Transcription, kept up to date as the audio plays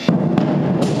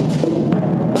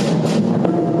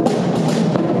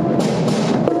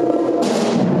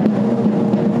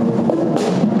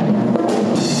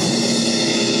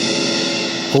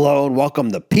Hello and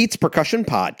welcome to Pete's Percussion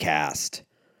Podcast.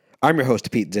 I'm your host,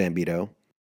 Pete Zambito,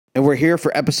 and we're here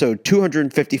for episode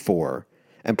 254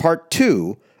 and part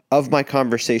 2 of my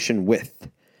conversation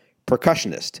with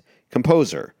percussionist,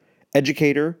 composer,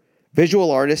 educator,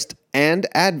 visual artist, and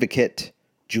advocate,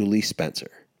 Julie Spencer.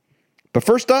 But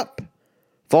first up,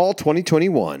 fall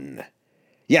 2021.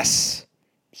 Yes,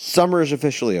 summer is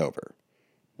officially over.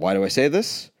 Why do I say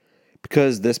this?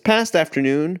 Because this past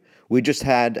afternoon, we just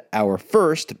had our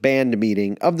first band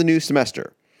meeting of the new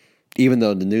semester, even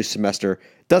though the new semester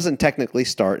doesn't technically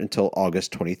start until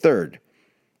August 23rd.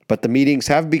 But the meetings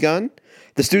have begun,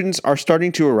 the students are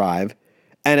starting to arrive,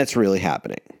 and it's really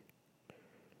happening.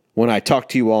 When I talk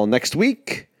to you all next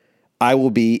week, I will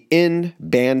be in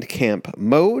band camp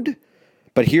mode,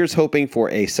 but here's hoping for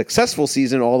a successful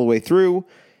season all the way through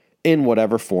in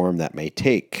whatever form that may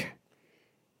take.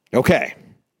 Okay.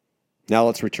 Now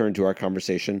let's return to our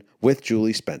conversation with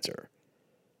Julie Spencer.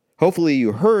 Hopefully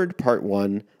you heard part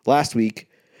 1 last week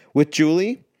with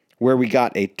Julie, where we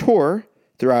got a tour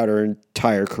throughout her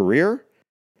entire career,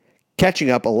 catching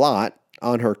up a lot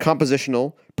on her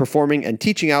compositional, performing, and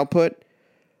teaching output,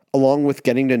 along with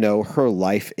getting to know her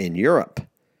life in Europe.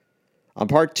 On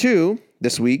part 2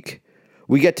 this week,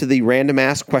 we get to the random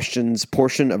ask questions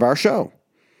portion of our show,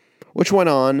 which went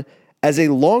on as a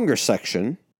longer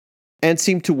section and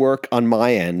seemed to work on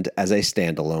my end as a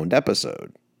standalone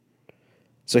episode.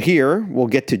 So here, we'll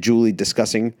get to Julie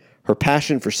discussing her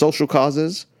passion for social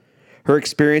causes, her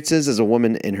experiences as a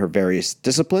woman in her various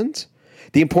disciplines,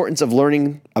 the importance of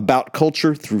learning about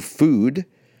culture through food,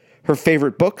 her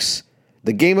favorite books,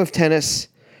 the game of tennis,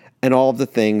 and all of the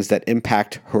things that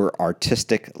impact her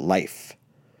artistic life.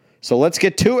 So let's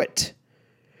get to it.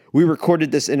 We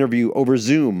recorded this interview over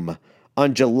Zoom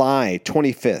on July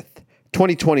 25th,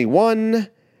 2021,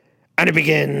 and it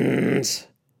begins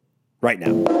right now.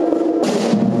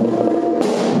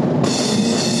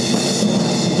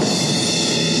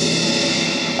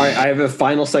 All right, I have a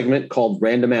final segment called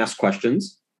Random Ask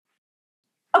Questions.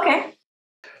 Okay.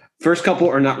 First couple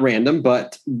are not random,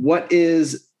 but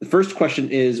the first question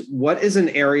is, what is an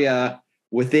area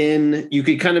within, you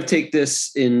could kind of take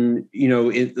this in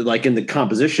the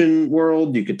composition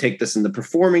world, you could take this in the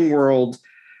performing world,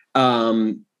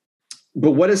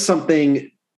 but what is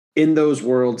something in those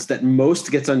worlds that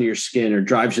most gets under your skin or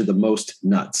drives you the most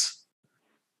nuts?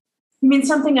 You mean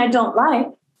something I don't like?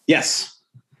 Yes.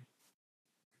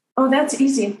 Oh, that's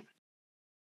easy.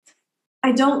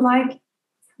 I don't like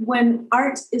when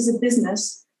art is a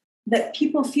business that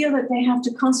people feel that they have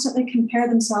to constantly compare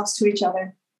themselves to each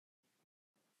other.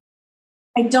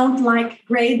 I don't like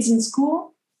grades in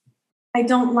school. I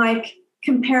don't like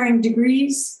comparing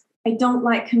degrees. I don't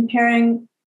like comparing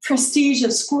prestige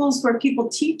of schools where people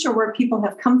teach or where people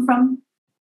have come from.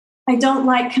 I don't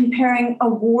like comparing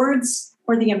awards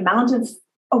or the amount of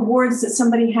awards that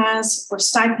somebody has or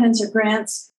stipends or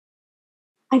grants.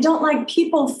 I don't like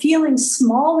people feeling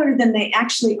smaller than they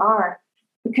actually are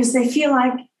because they feel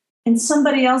like in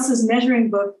somebody else's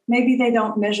measuring book, maybe they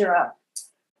don't measure up.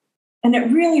 And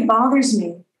it really bothers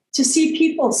me to see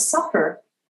people suffer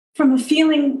from a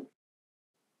feeling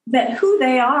that who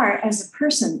they are as a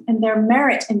person and their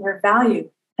merit and their value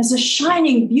as a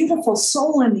shining, beautiful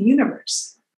soul in the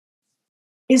universe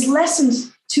is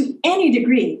lessened to any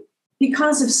degree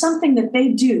because of something that they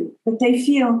do that they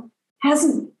feel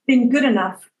hasn't been good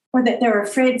enough or that they're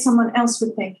afraid someone else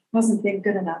would think hasn't been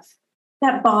good enough.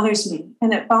 That bothers me.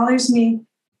 And it bothers me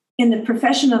in the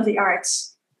profession of the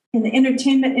arts, in the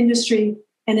entertainment industry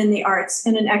and in the arts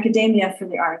and in academia for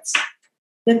the arts,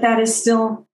 that is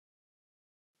still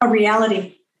a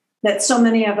reality that so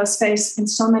many of us face in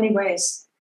so many ways,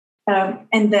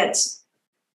 and that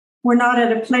we're not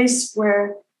at a place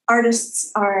where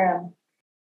artists are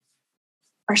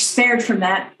spared from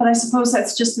that. But I suppose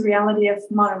that's just the reality of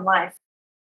modern life.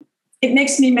 It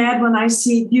makes me mad when I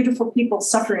see beautiful people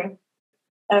suffering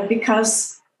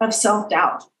because of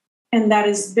self-doubt, and that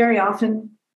is very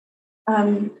often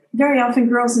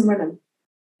girls and women,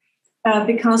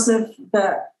 because of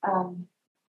the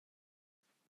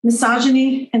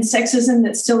misogyny and sexism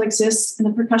that still exists in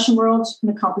the percussion world,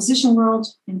 in the composition world,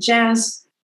 in jazz,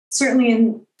 certainly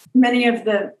in many of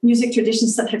the music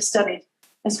traditions that I've studied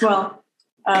as well.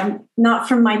 Not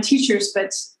from my teachers,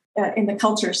 but in the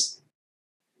cultures.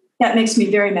 That makes me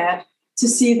very mad to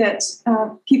see that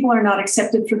people are not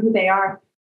accepted for who they are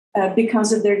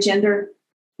because of their gender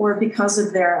or because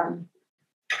of their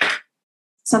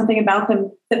something about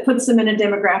them that puts them in a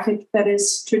demographic that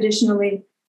is traditionally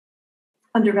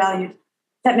undervalued.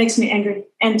 That makes me angry.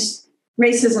 And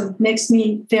racism makes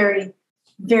me very,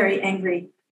 very angry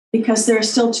because there are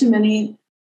still too many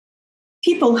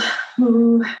people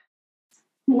who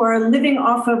are living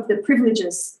off of the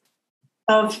privileges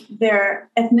of their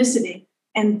ethnicity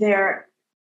and their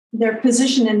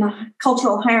position in the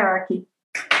cultural hierarchy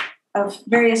of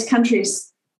various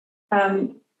countries,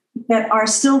 that are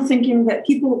still thinking that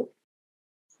people,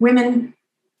 women,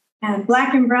 and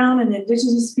Black and brown and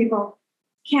Indigenous people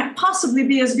can't possibly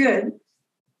be as good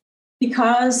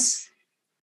because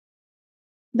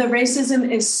the racism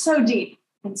is so deep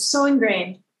and so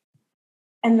ingrained,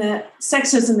 and the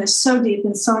sexism is so deep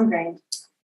and so ingrained,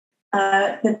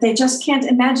 that they just can't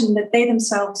imagine that they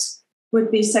themselves would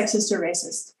be sexist or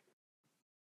racist.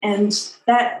 And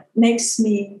that makes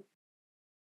me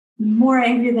more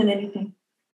angry than anything.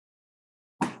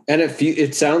 And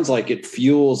it sounds like it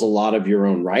fuels a lot of your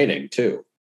own writing too.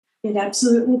 It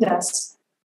absolutely does.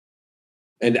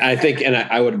 And I think, and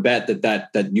I would bet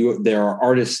that there are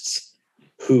artists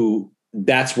who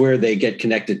that's where they get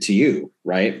connected to you,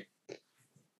 right?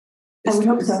 I would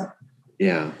hope so.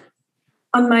 Yeah.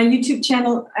 On my YouTube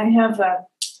channel, I have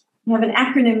an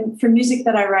acronym for music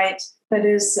that I write that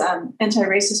is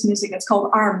anti-racist music. It's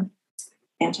called ARM,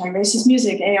 Anti-Racist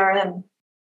Music, ARM.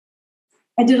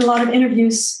 I did a lot of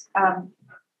interviews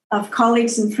of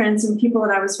colleagues and friends and people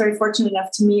that I was very fortunate enough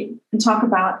to meet and talk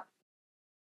about.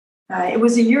 It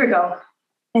was a year ago.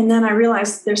 And then I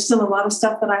realized there's still a lot of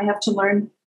stuff that I have to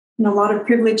learn and a lot of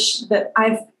privilege that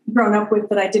I've grown up with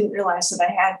that I didn't realize that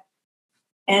I had.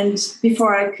 And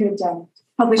before I could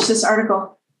publish this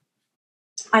article,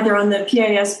 either on the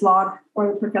PAS blog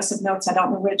or the Percussive Notes, I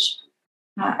don't know which,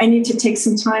 I need to take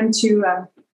some time to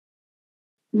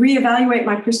reevaluate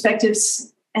my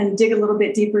perspectives and dig a little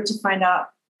bit deeper to find out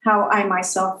how I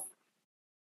myself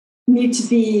need to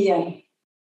be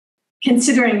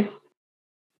considering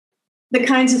the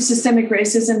kinds of systemic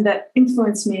racism that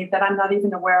influence me that I'm not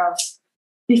even aware of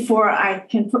before I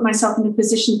can put myself in a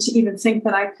position to even think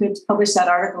that I could publish that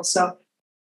article. So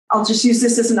I'll just use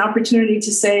this as an opportunity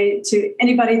to say to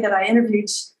anybody that I interviewed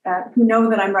who know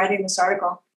that I'm writing this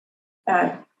article,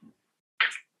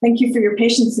 thank you for your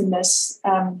patience in this,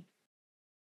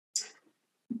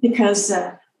 because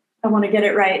I want to get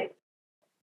it right.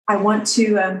 I want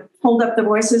to hold up the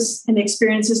voices and the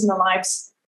experiences and the lives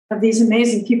of these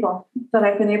amazing people that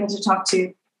I've been able to talk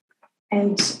to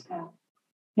and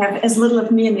have as little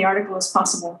of me in the article as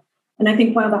possible. And I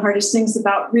think one of the hardest things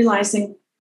about realizing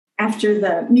after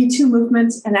the Me Too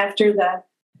movement and after the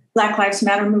Black Lives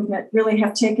Matter movement really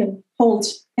have taken hold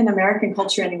in American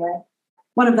culture anyway,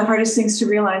 one of the hardest things to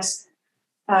realize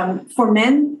for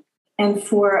men and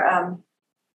for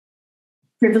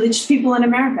privileged people in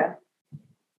America,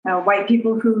 white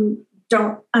people who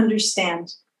don't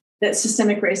understand that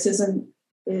systemic racism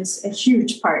is a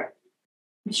huge part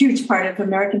of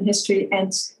American history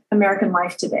and American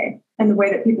life today, and the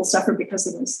way that people suffer because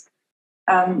of this.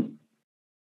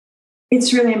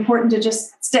 It's really important to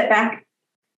just step back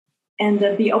and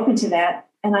be open to that.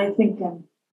 And I think the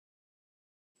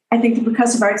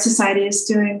Percussive Arts Society is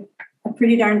doing a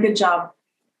pretty darn good job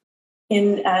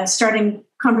in starting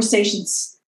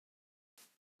conversations.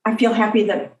 I feel happy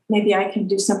that maybe I can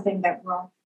do something that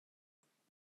will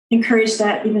encourage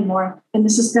that even more. And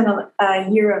this has been a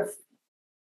year of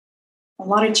a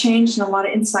lot of change and a lot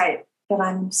of insight that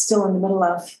I'm still in the middle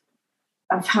of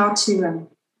how to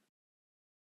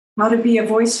be a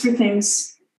voice for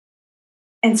things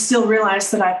and still realize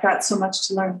that I've got so much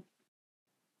to learn.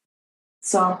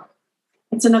 So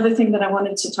it's another thing that I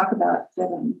wanted to talk about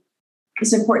that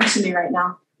is important to me right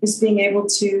now, is being able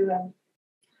to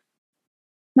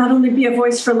not only be a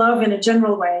voice for love in a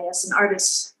general way as an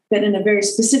artist, but in a very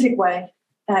specific way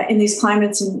in these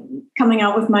climates, and coming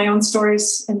out with my own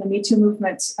stories in the Me Too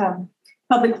movement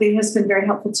publicly has been very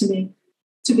helpful to me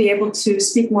to be able to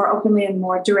speak more openly and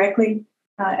more directly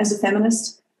as a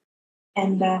feminist.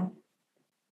 And I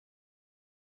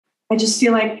just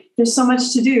feel like there's so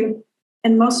much to do.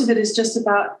 And most of it is just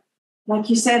about, like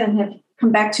you said, and have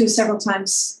come back to several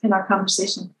times in our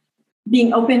conversation,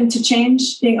 being open to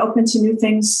change, being open to new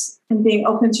things, and being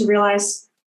open to realize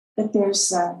that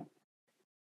there's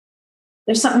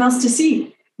something else to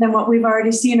see than what we've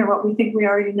already seen or what we think we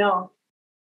already know.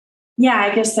 Yeah,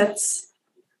 I guess that's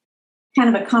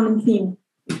kind of a common theme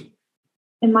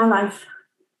in my life.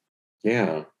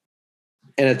 Yeah.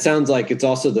 And it sounds like it's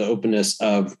also the openness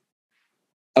of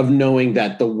knowing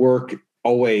that the work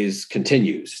always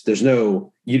continues. There's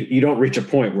no, you don't reach a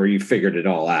point where you figured it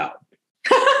all out.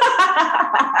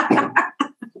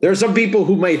 There are some people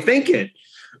who may think it,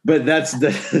 but that's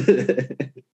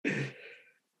the...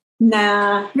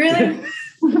 Nah, really?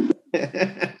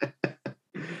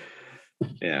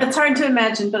 Yeah. It's hard to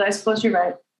imagine, but I suppose you're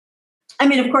right. I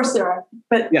mean, of course there are,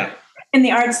 but yeah. in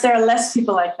the arts, there are less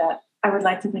people like that, I would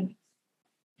like to think.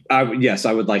 Yes,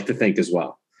 I would like to think as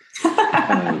well.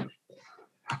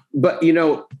 But, you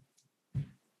know,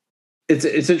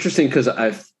 it's interesting because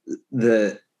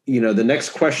the next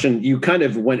question, you kind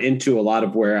of went into a lot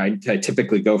of where I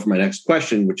typically go for my next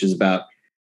question, which is about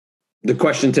the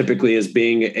question typically is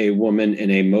being a woman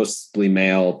in a mostly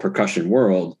male percussion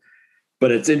world.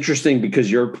 But it's interesting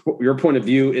because your point of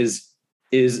view is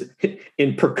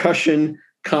in percussion,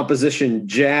 composition,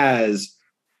 jazz,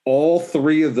 all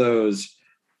three of those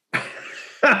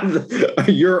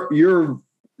you're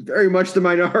very much the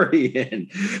minority in.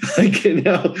 Like, you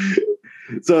know,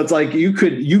 so it's like you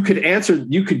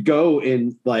could go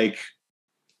in like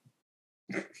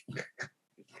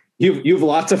you have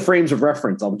lots of frames of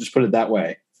reference. I'll just put it that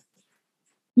way.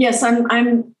 Yes,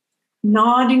 I'm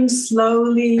nodding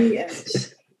slowly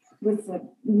and with a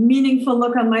meaningful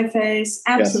look on my face.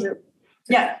 Absolutely.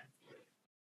 Yes.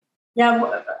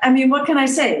 Yeah. I mean, what can I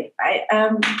say?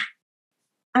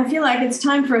 I feel like it's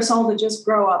time for us all to just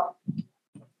grow up.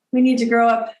 We need to grow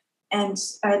up and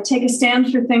take a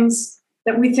stand for things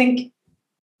that we think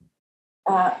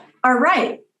are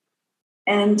right.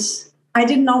 And I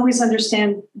didn't always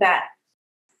understand that.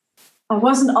 I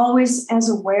wasn't always as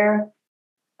aware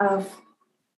of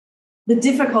the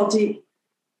difficulty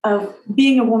of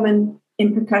being a woman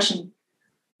in percussion,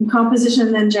 in composition,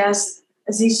 and then jazz,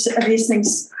 as these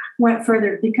things went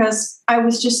further, because I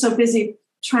was just so busy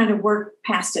trying to work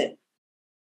past it.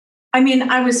 I mean,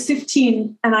 I was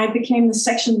 15 and I became the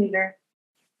section leader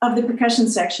of the percussion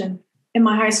section in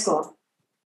my high school.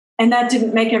 And that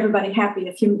didn't make everybody happy,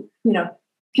 if you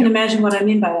can imagine what I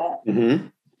mean by that. Mm-hmm.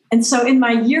 And so in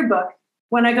my yearbook,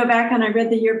 when I go back and I read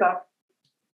the yearbook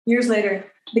years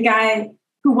later, the guy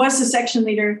who was the section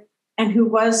leader and who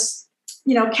was,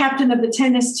 captain of the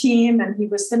tennis team, and he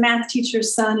was the math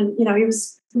teacher's son, and, he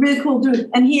was a really cool dude.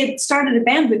 And he had started a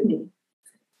band with me.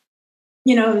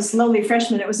 This lowly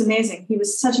freshman. It was amazing. He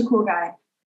was such a cool guy.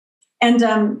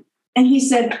 And he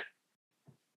said,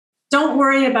 "Don't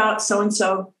worry about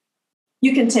so-and-so.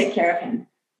 You can take care of him."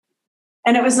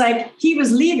 And it was like he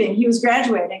was leaving. He was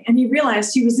graduating. And he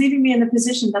realized he was leaving me in the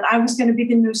position that I was going to be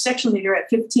the new section leader at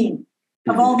 15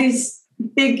 of all these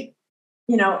big,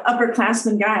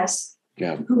 upperclassmen guys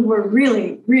who were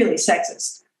really, really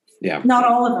sexist. Yeah. Not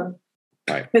all of them.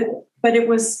 Right. But it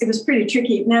was pretty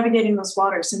tricky navigating those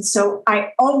waters. And so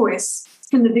I always,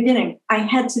 from the beginning, I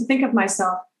had to think of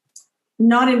myself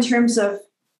not in terms of,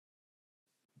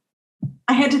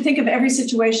 I had to think of every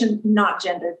situation not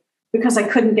gendered, because I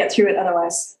couldn't get through it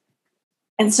otherwise.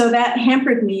 And so that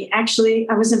hampered me. Actually,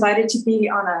 I was invited to be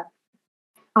on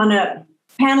a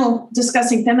panel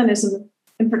discussing feminism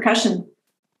in percussion,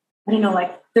 I don't know,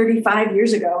 like 35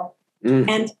 years ago.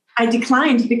 And I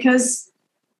declined because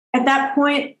at that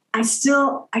point,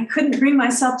 I couldn't bring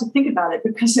myself to think about it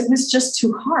because it was just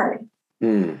too hard.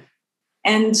 And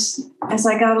as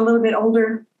I got a little bit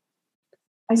older,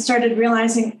 I started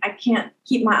realizing I can't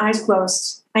keep my eyes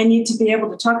closed. I need to be able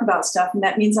to talk about stuff. And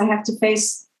that means I have to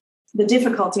face the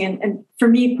difficulty. And for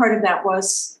me, part of that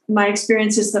was my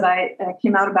experiences that I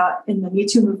came out about in the Me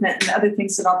Too movement and other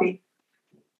things that I'll be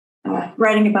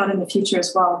writing about in the future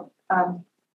as well.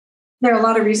 There are a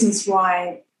lot of reasons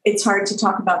why it's hard to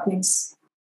talk about things.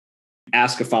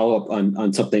 Ask a follow-up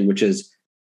on something, which is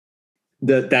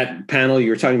that panel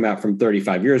you were talking about from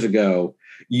 35 years ago.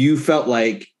 Did you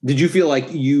feel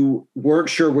like you weren't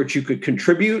sure what you could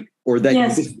contribute, or that?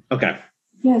 Yes. Okay.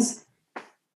 Yes.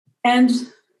 And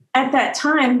at that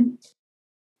time,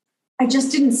 I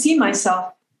just didn't see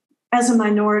myself as a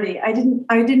minority. I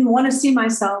didn't want to see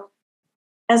myself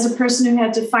as a person who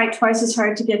had to fight twice as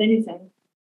hard to get anything.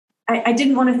 I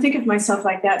didn't want to think of myself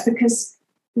like that, because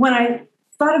when I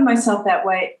thought of myself that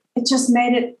way, it just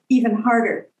made it even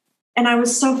harder. And I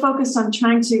was so focused on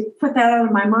trying to put that out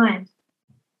of my mind.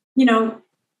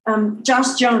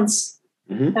 Josh Jones,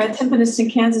 a timpanist in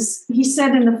Kansas, he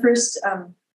said in the first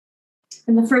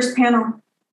panel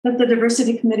that the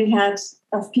diversity committee had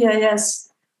of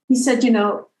PIS, he said,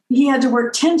 he had to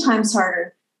work 10 times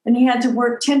harder, and he had to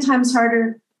work 10 times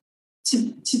harder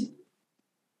to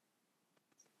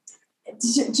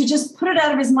just put it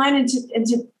out of his mind and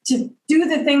to do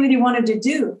the thing that he wanted to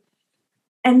do.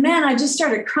 And man, I just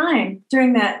started crying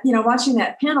during that, watching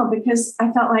that panel, because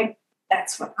I felt like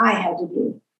that's what I had to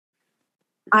do.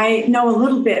 I know a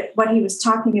little bit what he was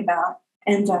talking about.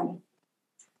 And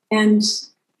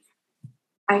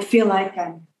I feel like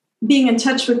being in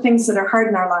touch with things that are hard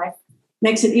in our life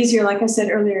makes it easier, like I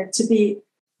said earlier, to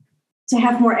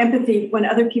have more empathy when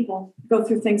other people go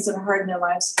through things that are hard in their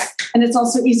lives. And it's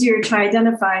also easier to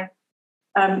identify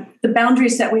the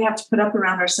boundaries that we have to put up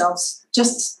around ourselves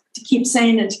just to keep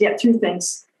sane and to get through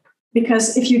things.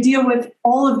 Because if you deal with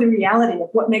all of the reality of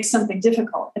what makes something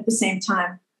difficult at the same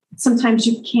time, sometimes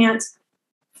you can't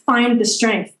find the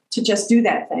strength to just do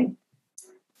that thing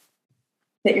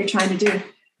that you're trying to do.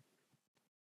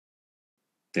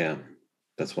 Yeah,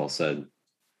 that's well said.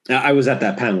 I was at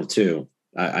that panel too.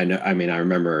 I know. I mean, I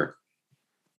remember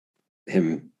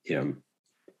him.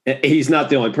 He's not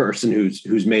the only person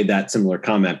who's made that similar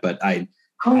comment, but I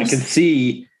can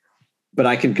see, but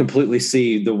I can completely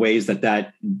see the ways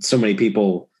that so many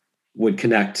people would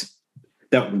connect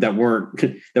that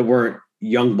weren't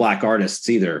young Black artists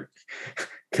either.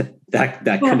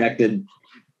 that connected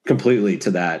completely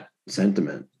to that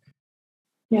sentiment.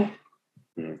 Yeah.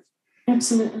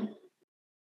 Absolutely.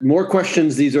 More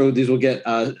questions. These will get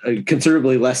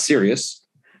considerably less serious,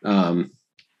 but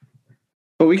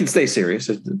we can stay serious.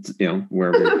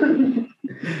 Wherever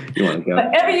you want to go.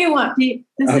 Whatever you want, Pete.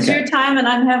 This is your time, and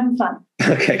I'm having fun.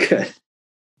 Okay, good.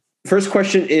 First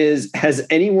question is: has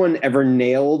anyone ever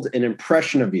nailed an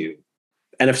impression of you,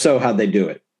 and if so, how'd they do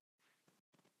it?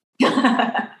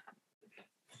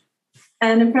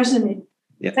 An impression of me.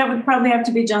 Yeah. That would probably have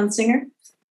to be John Singer.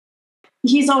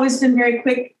 He's always been very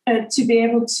quick to be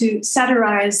able to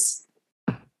satirize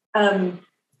my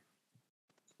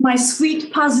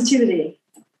sweet positivity,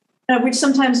 which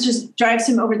sometimes just drives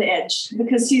him over the edge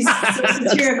because he's so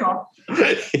satirical.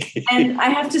 And I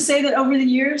have to say that over the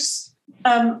years,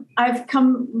 I've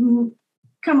come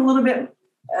a little bit.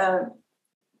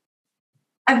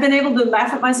 I've been able to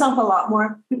laugh at myself a lot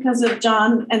more because of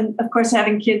John, and of course,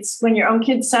 having kids. When your own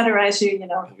kids satirize you,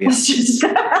 it's just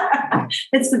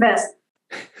it's the best.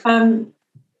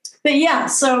 But yeah,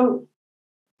 so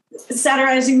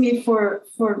satirizing me for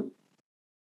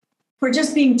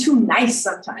just being too nice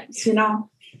sometimes,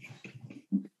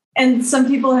 and some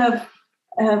people have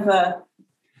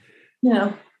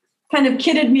kind of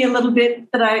kidded me a little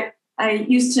bit that I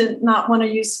used to not want to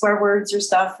use swear words or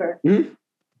stuff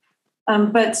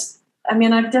but I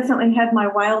mean, I've definitely had my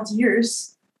wild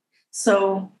years.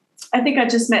 So I think I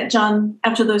just met John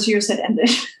after those years had ended.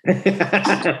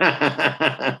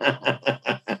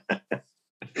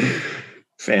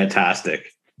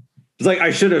 Fantastic. It's like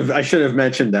I should have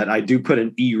mentioned that I do put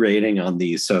an E rating on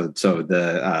these, so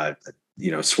the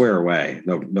swear away.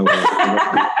 No.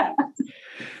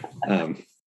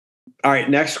 All right,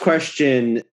 next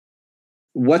question.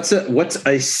 What's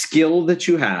a skill that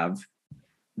you have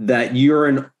that you're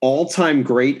an all-time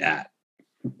great at,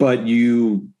 but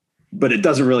it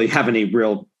doesn't really have any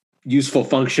real useful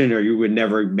function, or you would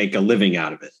never make a living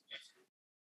out of it?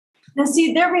 Now,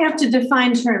 see, there we have to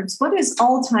define terms. What is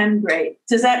all-time great?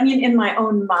 Does that mean in my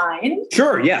own mind?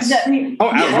 Sure, yes. Does that mean-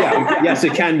 yeah. Yes,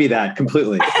 it can be that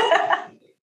completely.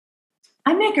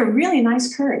 I make a really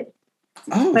nice curry.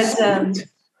 Oh, but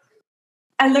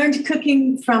I learned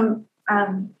cooking from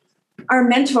our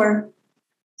mentor,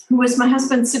 who was my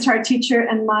husband's sitar teacher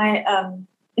and my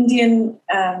Indian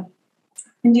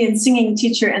singing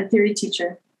teacher and theory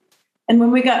teacher. And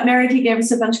when we got married, he gave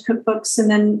us a bunch of cookbooks, and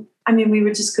then, we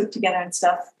would just cook together and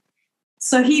stuff.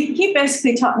 So he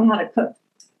basically taught me how to cook.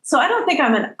 So I don't think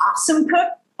I'm an awesome cook.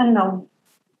 I don't know,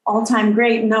 all-time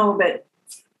great, no, but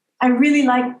I really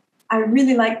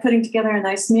like putting together a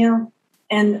nice meal.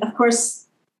 And of course,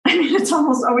 it's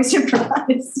almost always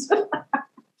improvised.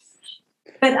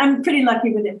 But I'm pretty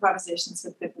lucky with improvisations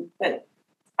with cooking. But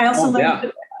I also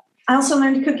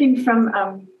learned cooking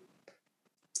from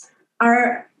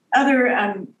our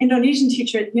other Indonesian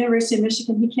teacher at the University of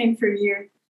Michigan. He came for a year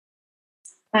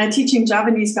teaching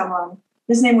Javanese gamelan.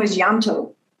 His name was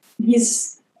Yanto.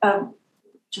 He's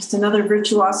just another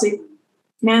virtuosic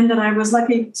man that I was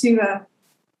lucky to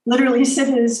literally sit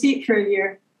at his feet for a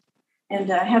year and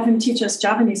have him teach us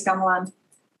Javanese gamelan.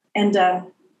 And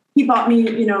he bought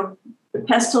me, the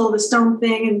pestle, the stone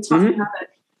thing, and taught me how to,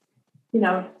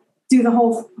 do the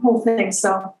whole thing.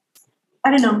 So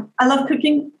I don't know. I love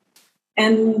cooking,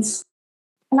 and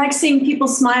I like seeing people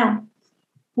smile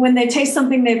when they taste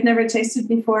something they've never tasted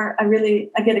before. I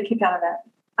get a kick out of that.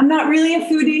 I'm not really a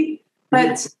foodie,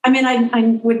 but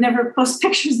I would never post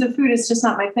pictures of food. It's just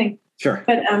not my thing. Sure.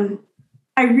 But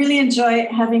I really enjoy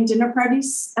having dinner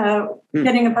parties,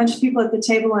 getting a bunch of people at the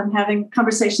table and having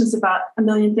conversations about a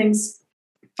million things.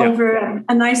 Over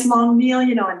a nice long meal,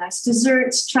 a nice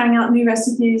dessert, trying out new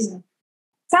recipes. And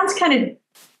sounds kind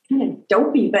of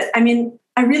dopey, but I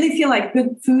really feel like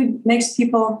good food makes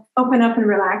people open up and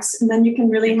relax, and then you can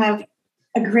really have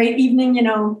a great evening, and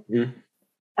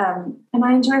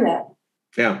I enjoy that.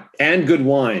 Yeah, and good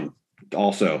wine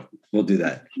also. We'll do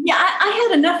that. Yeah, I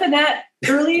had enough of that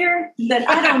earlier that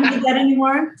I don't need that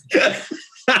anymore.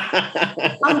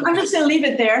 I'm just going to leave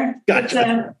it there.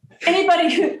 Gotcha. But,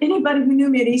 anybody who knew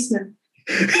me at Eastman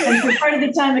and for part of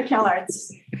the time at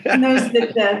CalArts knows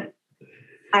that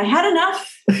I had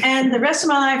enough, and the rest of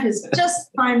my life is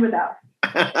just fine without.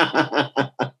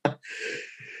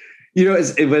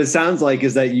 What it sounds like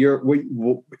is that you're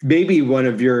maybe one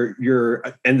of your,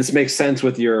 and this makes sense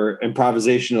with your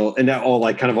improvisational and that all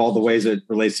like kind of all the ways it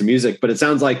relates to music, but it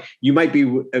sounds like you might be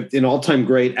an all-time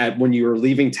great at when you were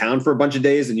leaving town for a bunch of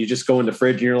days and you just go in the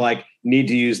fridge and you're like, need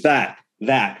to use that.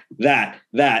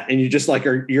 And you just like,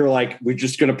 you're like, we're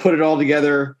just going to put it all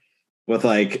together with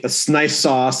like a nice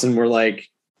sauce. And we're like,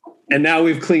 and now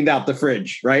we've cleaned out the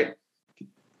fridge, right?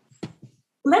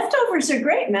 Leftovers are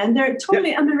great, man. They're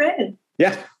totally underrated.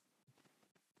 Yeah.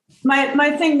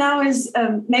 My thing now is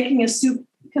making a soup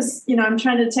because, I'm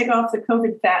trying to take off the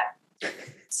COVID fat.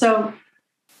 So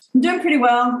I'm doing pretty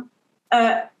well.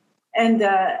 I have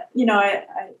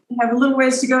a little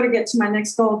ways to go to get to my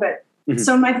next goal. But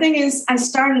So my thing is I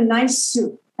start a nice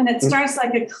soup and it starts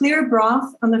like a clear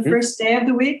broth on the first day of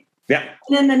the week. Yeah.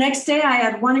 And then the next day I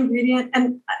add one ingredient,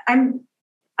 and I'm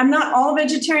not all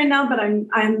vegetarian now, but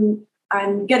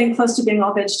I'm getting close to being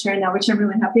all vegetarian now, which I'm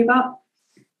really happy about.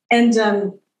 And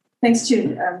thanks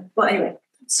to, anyway.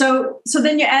 So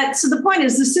then you add, so the point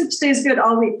is the soup stays good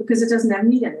all week because it doesn't have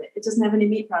meat in it. It doesn't have any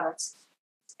meat products.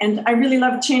 And I really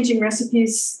love changing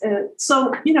recipes.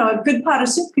 So, a good pot of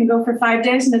soup can go for 5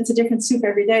 days and it's a different soup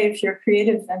every day if you're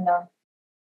creative. And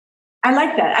I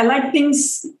like that. I like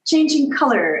things changing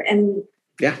color. And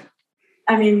yeah.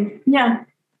 Yeah.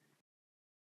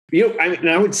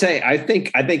 I would say, I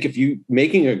think if you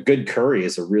making a good curry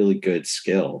is a really good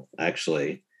skill,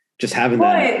 actually, just having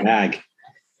that in the bag.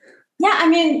 Yeah.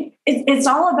 It's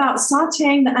all about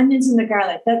sauteing the onions and the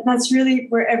garlic. That's really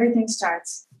where everything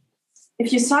starts.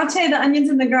 If you saute the onions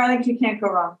and the garlic, you can't go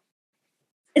wrong.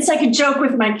 It's like a joke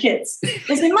with my kids.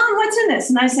 They say, Mom, what's in this?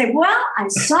 And I say, well, I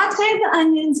sauteed the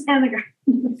onions and the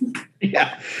garlic.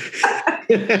 Yeah.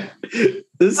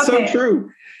 This is so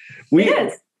true.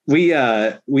 It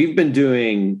is. We've been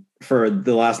doing for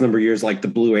the last number of years, like the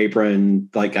Blue Apron,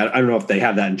 like, I don't know if they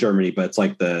have that in Germany, but it's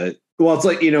like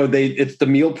it's the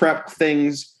meal prep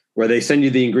things where they send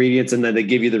you the ingredients and then they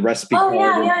give you the recipe. Oh,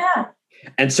 yeah.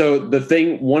 And so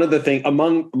one of the things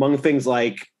among things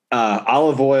like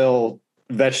olive oil,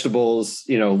 vegetables,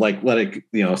 like let it,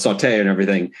 saute and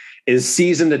everything, is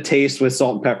season to taste with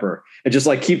salt and pepper, and just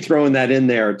like keep throwing that in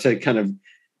there to kind of.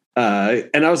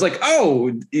 And I was like,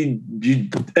 like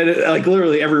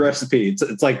literally every recipe,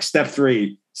 it's like step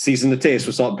 3, season to taste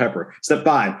with salt and pepper. Step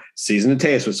 5, season to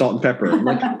taste with salt and pepper. I'm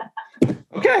like,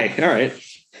 okay, all right.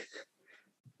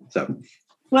 So,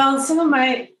 well, some of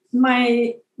my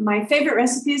favorite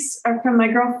recipes are from my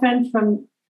girlfriend from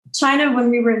China when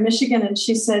we were in Michigan, and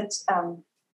she said,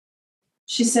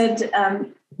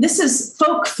 this is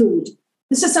folk food.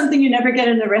 This is something you never get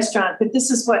in a restaurant, but this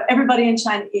is what everybody in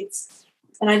China eats.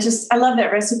 And I love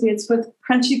that recipe. It's with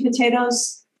crunchy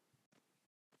potatoes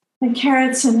and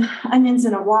carrots and onions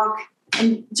and a wok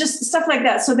and just stuff like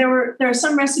that. So there are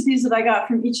some recipes that I got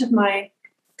from each of my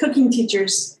cooking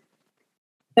teachers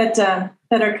that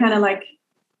are kind of like,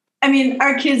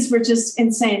 our kids were just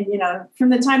insane. From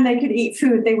the time they could eat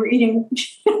food, they were eating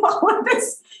all of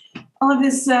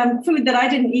this food that I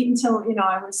didn't eat until,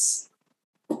 I was,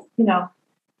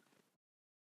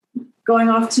 going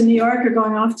off to New York or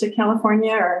going off to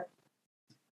California or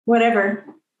whatever.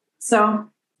 So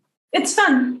it's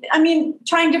fun.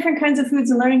 Trying different kinds of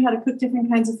foods and learning how to cook different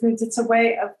kinds of foods. It's a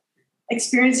way of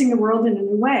experiencing the world in a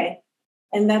new way.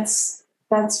 And that's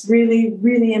really,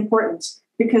 really important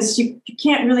because you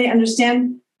can't really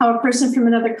understand how a person from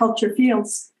another culture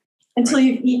feels until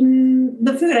you've eaten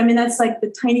the food. That's like the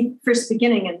tiny first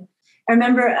beginning. And I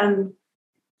remember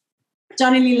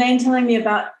Johnny Lee Lane telling me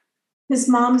about his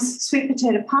mom's sweet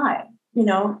potato pie,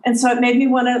 and so it made me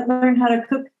want to learn how to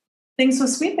cook things with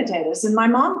sweet potatoes. And my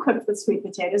mom cooked with sweet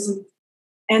potatoes,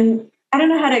 and I don't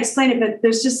know how to explain it, but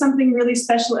there's just something really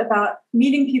special about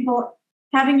meeting people,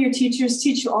 having your teachers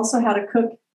teach you also how to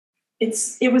cook.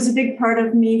 It was a big part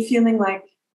of me feeling like,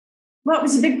 well, it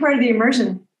was a big part of the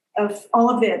immersion of all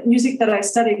of the music that I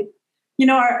studied.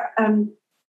 Our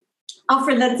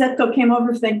Alfred Letzetko came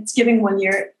over for Thanksgiving one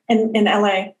year in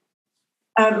LA.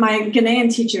 My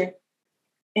Ghanaian teacher.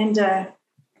 And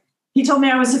he told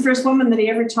me I was the first woman that he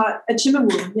ever taught a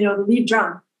chimawu, the lead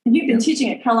drum. And he'd been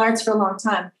teaching at CalArts for a long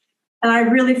time. And I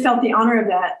really felt the honor of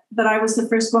that I was the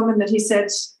first woman that he said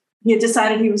he had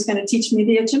decided he was going to teach me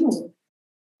the chimawu.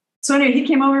 So anyway, he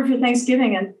came over for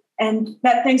Thanksgiving. And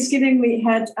that Thanksgiving we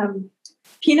had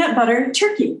peanut butter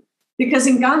turkey. Because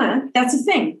in Ghana, that's a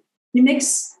thing. You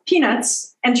mix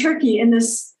peanuts and turkey in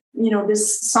this,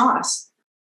 this sauce.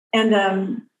 And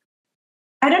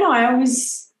I don't know, I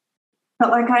always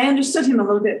felt like I understood him a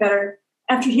little bit better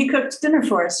after he cooked dinner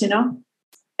for us,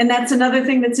 And that's another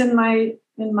thing that's in my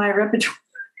repertoire.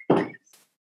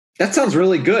 That sounds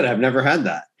really good. I've never had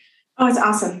that. Oh, it's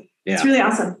awesome. Yeah. It's really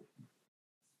awesome.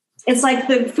 It's like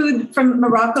the food from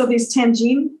Morocco, these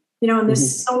tangine, and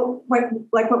this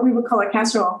like what we would call a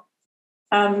casserole.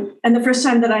 And the first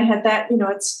time that I had that,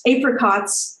 it's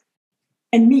apricots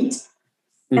and meat.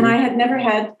 Mm-hmm. And I had never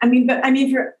had,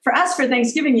 for us, for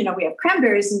Thanksgiving, we have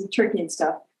cranberries and turkey and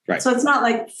stuff. Right. So it's not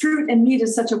like fruit and meat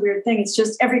is such a weird thing. It's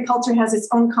just every culture has its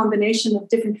own combination of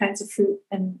different kinds of fruit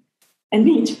and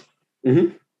meat.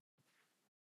 Mm-hmm.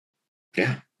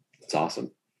 Yeah, that's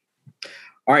awesome.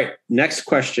 All right, next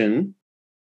question,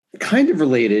 kind of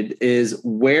related, is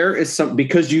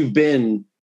because you've been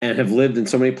and have lived in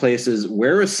so many places,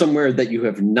 where is somewhere that you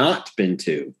have not been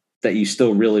to that you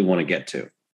still really want to get to?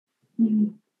 Mm-hmm.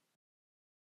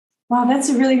 Wow, that's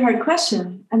a really hard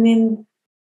question.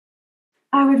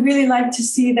 I would really like to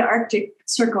see the Arctic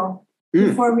Circle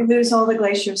before we lose all the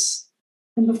glaciers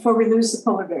and before we lose the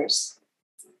polar bears.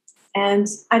 And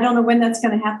I don't know when that's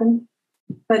going to happen,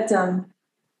 but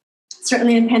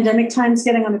certainly in pandemic times,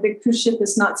 getting on a big cruise ship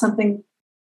is not something,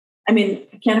 I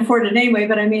can't afford it anyway,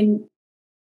 but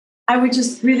I would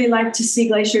just really like to see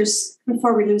glaciers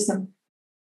before we lose them.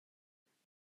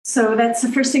 So that's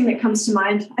the first thing that comes to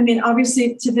mind.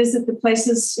 Obviously to visit the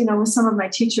places, with some of my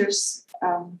teachers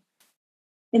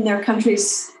in their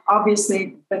countries,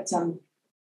 obviously, but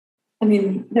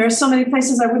there are so many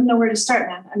places I wouldn't know where to start,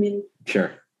 man.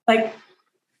 Sure. I'd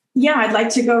like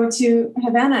to go to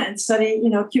Havana and study,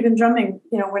 Cuban drumming,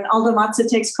 when Aldo Matza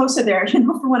takes Cosa there,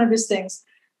 for one of his things.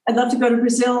 I'd love to go to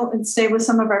Brazil and stay with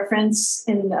some of our friends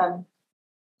in Bahia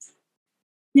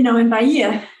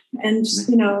and,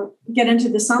 get into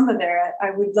the samba there.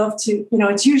 I would love to,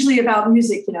 it's usually about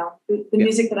music, the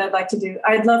music that I'd like to do.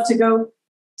 I'd love to go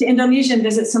to Indonesia and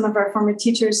visit some of our former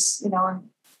teachers,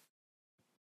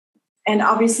 and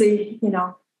obviously,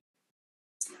 Ghana.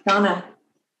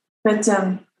 But,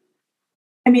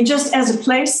 just as a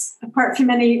place, apart from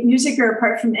any music or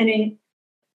apart from any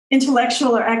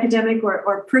intellectual or academic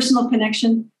or personal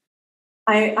connection,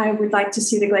 I would like to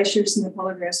see the glaciers and the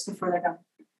polar bears before they're gone.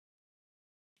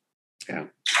 Yeah,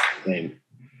 same.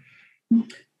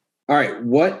 All right,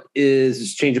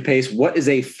 just change of pace, what is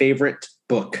a favorite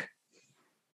book?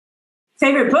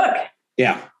 Favorite book?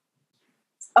 Yeah.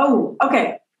 Oh,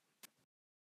 okay.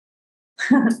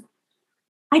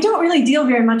 I don't really deal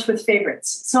very much with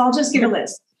favorites, so I'll just give a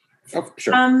list. Oh,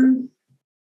 sure.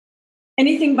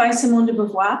 Anything by Simone de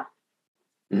Beauvoir.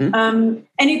 Mm-hmm.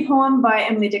 Any poem by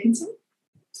Emily Dickinson.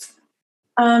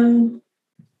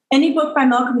 Any book by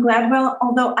Malcolm Gladwell,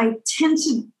 although I tend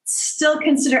to still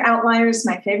consider Outliers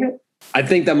my favorite. I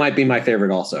think that might be my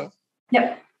favorite also.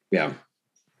 Yep. Yeah.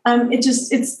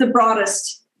 It's the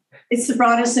broadest. It's the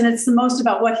broadest, and it's the most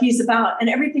about what he's about. And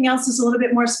everything else is a little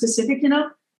bit more specific,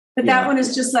 But that one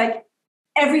is just like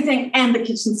everything and the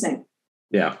kitchen sink.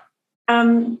 Yeah.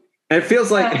 It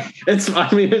feels like it's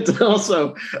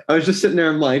also, I was just sitting there,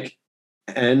 I'm like,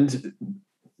 and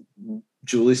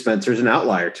Julie Spencer's an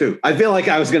outlier too. I feel like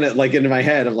I was going to into my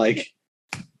head of it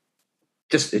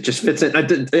just fits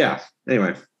in. Yeah.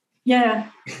 Anyway. Yeah.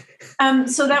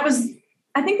 So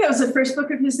I think that was the first book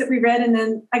of his that we read. And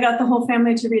then I got the whole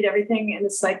family to read everything. And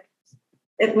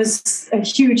it was a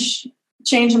huge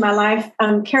change in my life.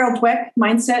 Carol Dweck,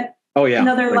 Mindset. Oh yeah.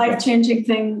 Another life-changing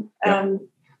thing. Yeah.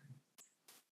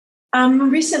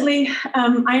 Recently,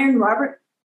 Ian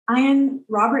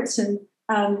Robertson,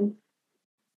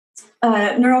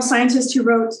 neuroscientist who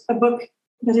wrote a book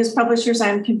that his publishers,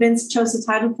 I'm convinced, chose the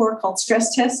title for, called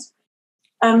Stress Test.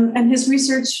 And his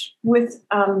research with,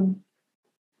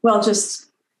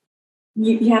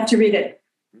 you have to read it.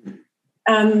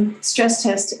 Stress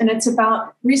Test. And it's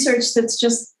about research that's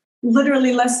just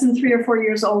literally less than 3 or 4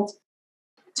 years old,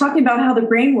 talking about how the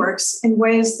brain works in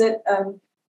ways that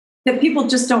people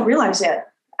just don't realize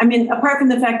yet. Apart from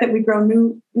the fact that we grow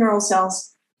new neural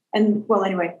cells. And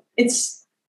anyway, it's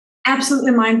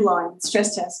absolutely mind-blowing.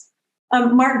 Stress Test.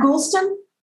 Mark Goulston,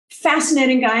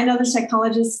 fascinating guy, another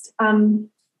psychologist.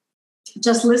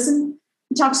 Just Listen.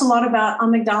 He talks a lot about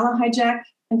amygdala hijack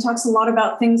and talks a lot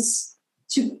about things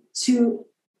to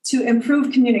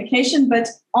improve communication, but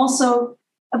also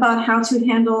about how to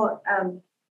handle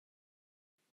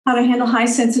high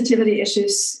sensitivity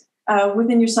issues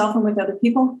within yourself and with other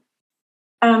people.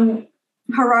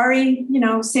 Harari,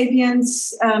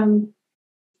 Sapiens,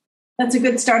 that's a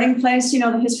good starting place,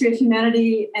 the history of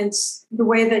humanity and the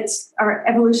way that our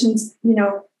evolution,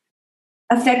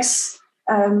 affects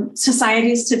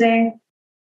societies today.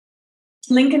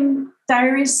 Lincoln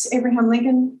Diaries, Abraham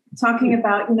Lincoln, talking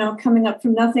about, coming up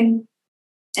from nothing.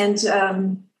 And,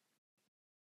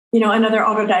 another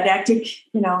autodidactic,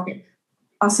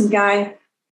 awesome guy.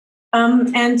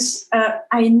 And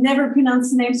I never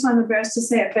pronounce the name, so I'm embarrassed to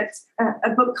say it, but a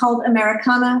book called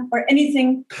Americana or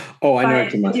anything. Oh, I know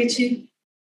it too much. YouTube.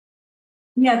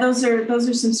 Yeah, those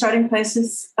are some starting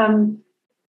places.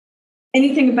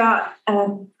 Anything about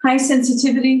high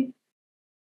sensitivity,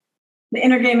 the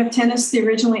inner game of tennis, the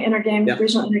original inner game.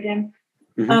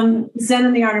 Mm-hmm. Zen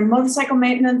and the Art of Motorcycle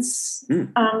Maintenance.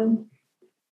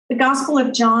 The Gospel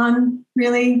of John,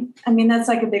 really. I mean, that's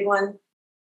like a big one.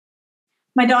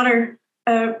 My daughter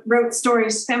wrote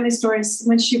stories, family stories,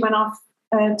 when she went off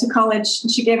to college.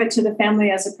 And she gave it to the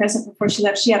family as a present before she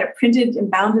left. She had it printed and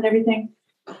bound and everything.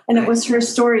 And it was her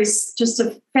stories, just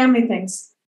of family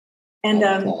things. And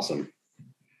that's awesome.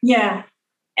 Yeah.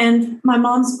 And my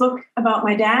mom's book about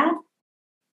my dad,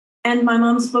 and my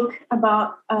mom's book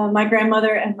about my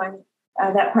grandmother and my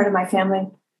that part of my family.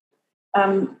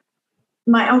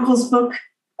 My uncle's book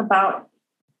about,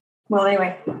 well,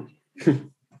 anyway,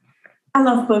 I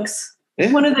love books.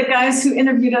 Yeah. One of the guys who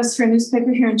interviewed us for a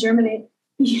newspaper here in Germany,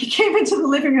 he came into the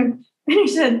living room and he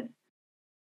said,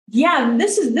 "Yeah,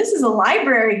 this is a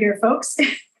library here, folks."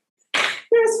 It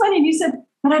was funny. And he said,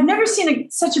 "But I've never seen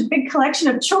such a big collection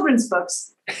of children's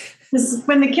books."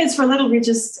 When the kids were little, there are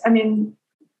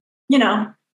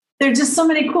just so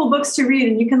many cool books to read,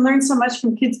 and you can learn so much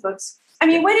from kids' books. I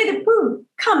mean, Winnie the Pooh,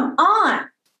 come on.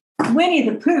 Winnie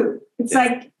the Pooh. It's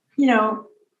like,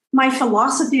 my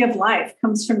philosophy of life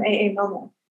comes from A.A. Milne.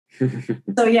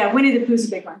 So yeah, Winnie the Pooh's a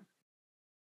big one.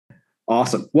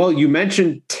 Awesome. Well, you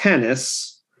mentioned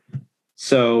tennis.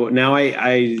 So now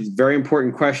I very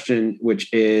important question,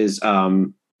 which is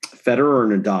Federer or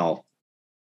Nadal?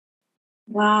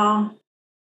 Wow.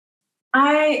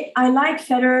 I like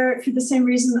Federer for the same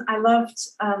reason I loved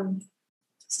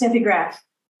Steffi Graf.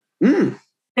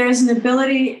 There's an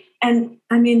ability, and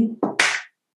I mean,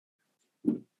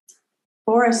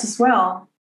 Boris as well,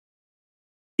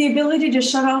 the ability to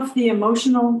shut off the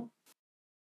emotional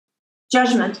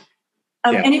judgment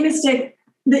of any mistake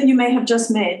that you may have just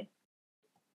made.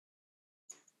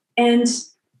 And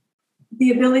the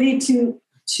ability to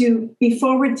be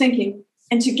forward thinking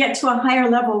and to get to a higher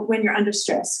level when you're under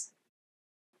stress.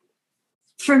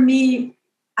 For me,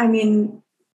 I mean,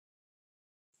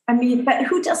 but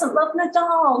who doesn't love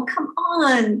Nadal? Come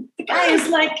on. The guy is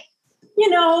like, he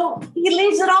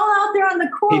leaves it all out there on the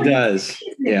court. He does.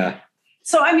 Yeah.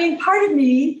 So, I mean, part of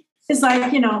me is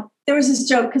like, there was this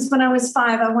joke, because when I was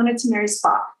 5, I wanted to marry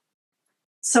Spock.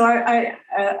 So I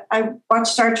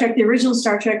watched Star Trek, the original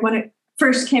Star Trek, when it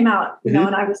first came out, and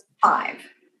I was 5.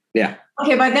 Yeah.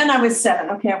 Okay, by then I was 7.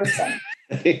 Okay, I was 7.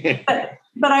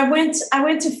 But I went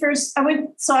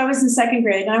so I was in second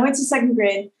grade, and I went to second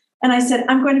grade, and I said,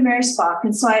 I'm going to marry Spock.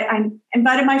 And so I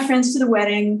invited my friends to the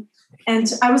wedding,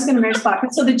 and I was going to marry Spock.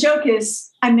 And so the joke is,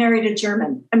 I married a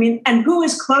German. I mean, and who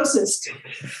is closest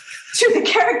to the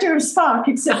character of Spock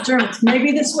except Germans?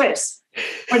 Maybe the Swiss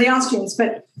or the Austrians,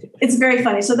 but it's very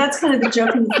funny. So that's kind of the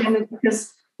joke in the family,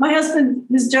 because my husband,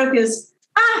 his joke is,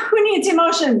 who needs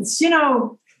emotions? You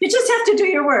just have to do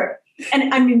your work.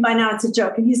 And I mean, by now it's a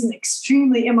joke, and he's an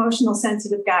extremely emotional,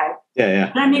 sensitive guy.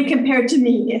 Yeah. And I mean, compared to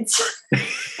me, it's...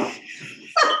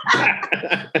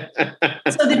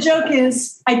 So the joke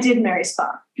is, I did marry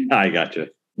Spock. I got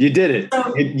you. You did it.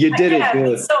 So, you did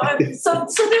it. So there's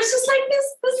just like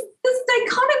this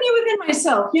dichotomy within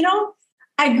myself.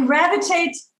 I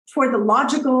gravitate toward the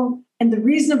logical and the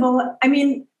reasonable. I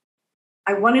mean,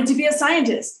 I wanted to be a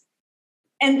scientist.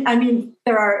 And I mean,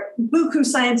 there are buku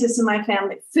scientists in my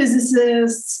family,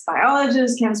 physicists,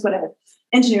 biologists, chemists, whatever,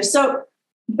 engineers. So,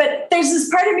 but there's this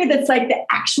part of me that's like the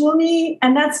actual me.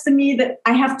 And that's the me that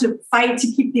I have to fight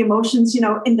to keep the emotions,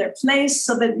 in their place,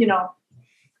 so that, you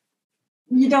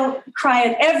don't cry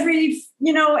at every,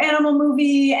 animal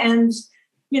movie, and,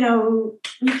 you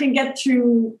can get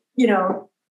through,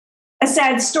 a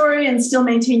sad story and still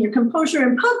maintain your composure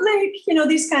in public,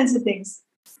 these kinds of things.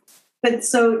 But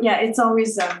so, yeah, it's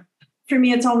always, for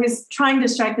me, it's always trying to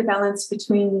strike the balance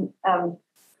between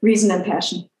reason and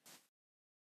passion.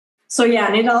 So,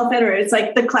 yeah, Nadal, Federer, it's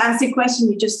like the classic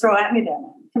question you just throw at me there.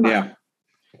 Come on.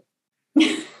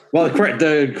 Yeah. Well,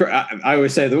 I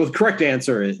always say the correct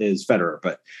answer is Federer,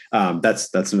 but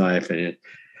that's my opinion.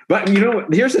 But,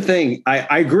 here's the thing.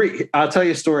 I agree. I'll tell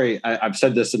you a story. I've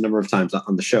said this a number of times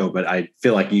on the show, but I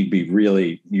feel like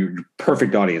you're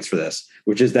perfect audience for this,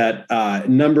 which is that a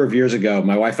number of years ago,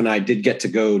 my wife and I did get to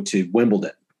go to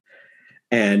Wimbledon,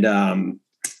 and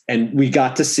we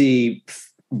got to see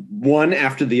one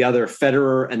after the other,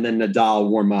 Federer and then Nadal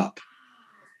warm up.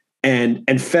 And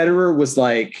Federer was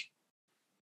like,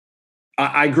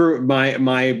 I grew,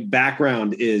 my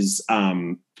background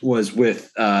was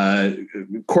with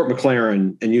Court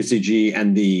McLaren and UCG,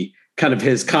 and the kind of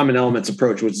his common elements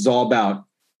approach, which is all about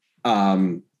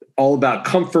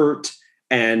comfort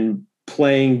and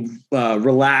playing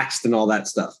relaxed and all that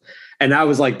stuff. And I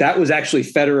was like, that was actually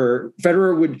Federer.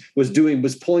 Federer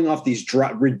was pulling off these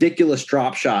ridiculous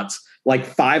drop shots, like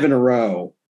 5 in a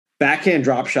row, backhand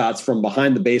drop shots from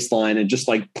behind the baseline and just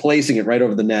like placing it right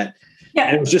over the net. Yeah.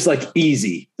 And it was just like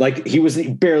easy. Like he was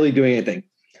barely doing anything.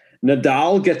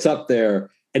 Nadal gets up there,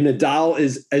 and Nadal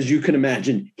is, as you can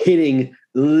imagine, hitting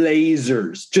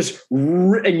lasers,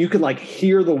 and you can like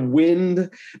hear the wind,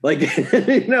 like,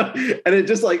 you know, and it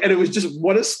just like, and it was just,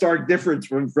 what a stark difference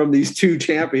from these two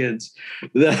champions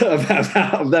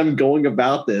of them going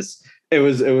about this. It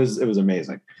was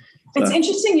amazing. So. It's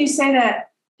interesting you say that,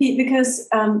 Pete, because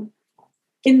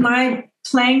in my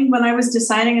playing, when I was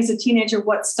deciding as a teenager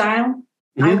what style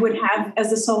I would have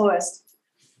as a soloist,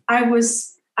 I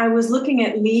was looking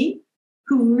at Lee,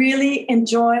 who really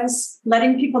enjoys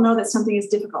letting people know that something is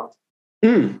difficult,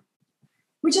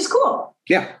 which is cool.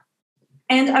 Yeah.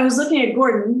 And I was looking at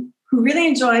Gordon, who really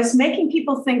enjoys making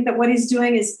people think that what he's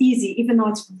doing is easy, even though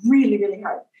it's really, really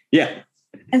hard. Yeah.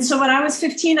 And so when I was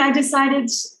 15, I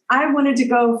decided I wanted to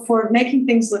go for making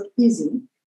things look easy,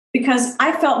 because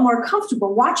I felt more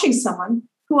comfortable watching someone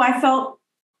who I felt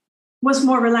was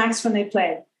more relaxed when they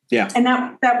played. Yeah. And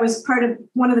that was part of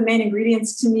one of the main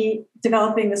ingredients to me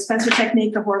developing the Spencer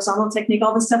technique, the horizontal technique,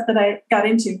 all the stuff that I got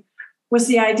into, was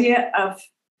the idea of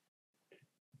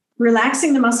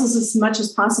relaxing the muscles as much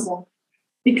as possible.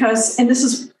 Because, and this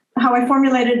is how I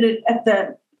formulated it at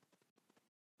the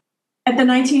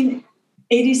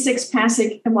 1986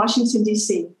 PASIC in Washington,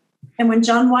 D.C. And when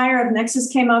John Wyer of Nexus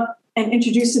came up and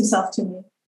introduced himself to me,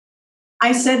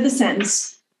 I said the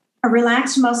sentence, "A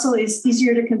relaxed muscle is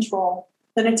easier to control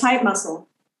than a tight muscle."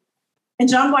 And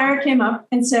John Wyer came up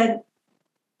and said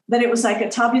that it was like a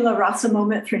tabula rasa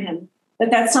moment for him, that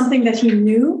that's something that he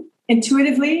knew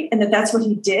intuitively and that that's what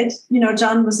he did. You know,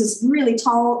 John was this really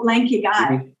tall, lanky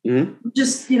guy.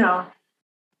 Just, you know,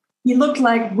 he looked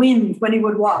like wind when he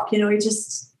would walk, you know, he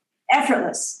just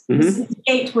effortless. His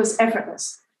gait was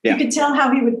effortless. Yeah. You could tell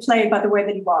how he would play by the way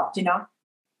that he walked, you know.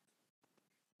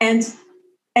 And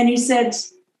he said,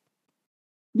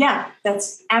 yeah,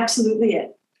 that's absolutely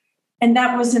it. And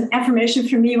that was an affirmation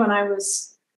for me when I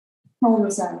was, how old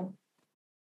was I?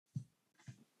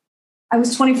 I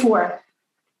was 24.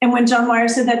 And when John Wyer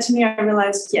said that to me, I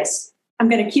realized, yes, I'm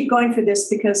going to keep going for this,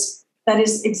 because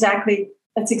that's exactly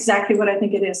what I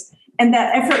think it is. And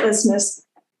that effortlessness,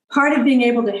 part of being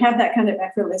able to have that kind of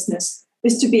effortlessness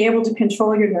is to be able to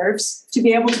control your nerves, to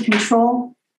be able to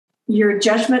control your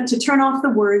judgment, to turn off the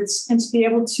words, and to be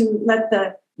able to let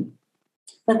the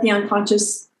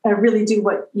unconscious really do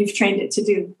what you've trained it to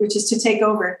do, which is to take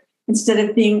over instead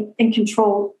of being in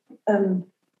control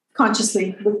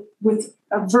consciously with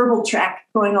a verbal track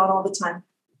going on all the time.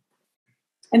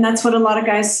 And that's what a lot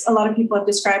of people have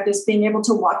described as being able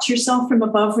to watch yourself from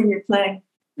above when you're playing.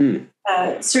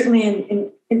 Certainly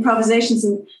in improvisations.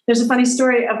 And there's a funny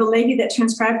story of a lady that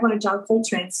transcribed one of John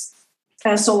Coltrane's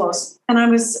solos. And I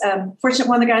was fortunate,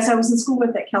 one of the guys I was in school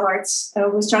with at CalArts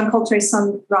was John Coltrane's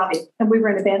son, Robbie, and we were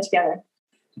in a band together.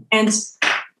 And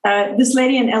this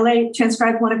lady in LA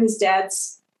transcribed one of his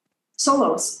dad's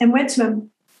solos and went to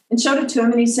him and showed it to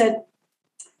him.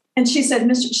 And she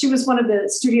said, she was one of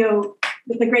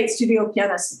the great studio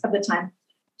pianists of the time.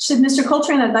 She said, "Mr.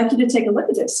 Coltrane, I'd like you to take a look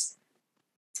at this."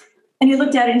 And he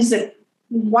looked at it and he said,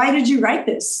 "Why did you write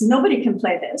this? Nobody can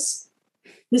play this."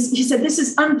 He said, "This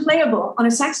is unplayable on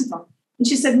a saxophone." And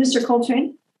she said, "Mr.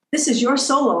 Coltrane, this is your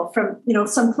solo from, you know,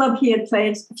 some club he had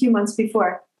played a few months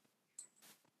before."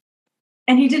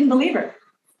 And he didn't believe her,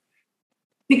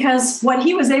 because what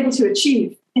he was able to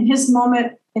achieve in his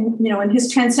moment, in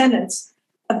his transcendence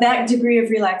of that degree of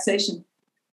relaxation,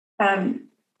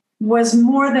 was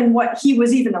more than what he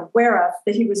was even aware of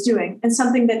that he was doing, and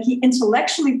something that he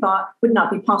intellectually thought would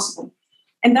not be possible.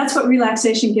 And that's what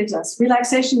relaxation gives us.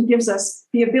 Relaxation gives us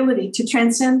the ability to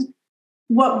transcend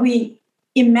what we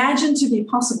imagine to be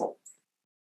possible.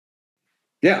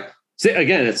 Yeah. See,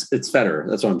 again, it's Federer.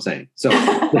 That's what I'm saying. So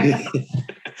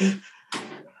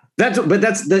that's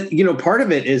the, part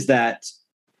of it is that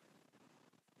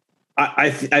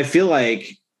I feel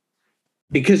like,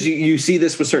 because you see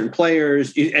this with certain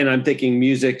players, and I'm thinking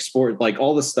music, sport, like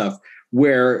all this stuff,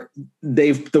 where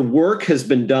the work has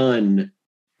been done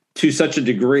to such a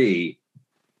degree,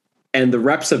 and the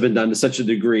reps have been done to such a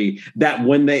degree that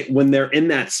when they're in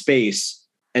that space,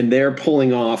 and they're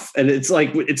pulling off, and it's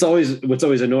like, it's always, what's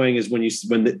always annoying is when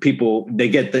the people, they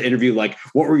get the interview, like,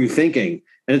 what were you thinking?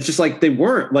 And it's just like, they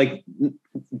weren't, like,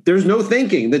 there's no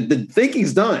thinking. The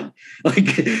thinking's done.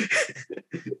 Like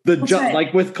right.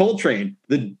 like with Coltrane,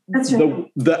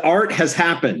 the art has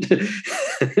happened.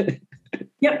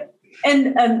 Yep.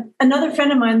 And another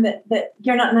friend of mine that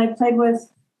Gernot and I played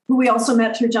with, who we also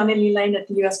met through Johnny Lee Lane at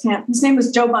the US camp, his name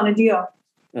was Joe Bonadio.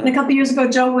 And a couple of years ago,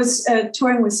 Joe was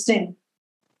touring with Sting.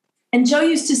 And Joe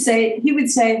used to say, he would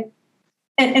say,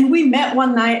 and we met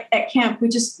one night at camp. We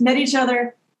just met each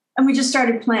other and we just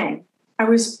started playing. I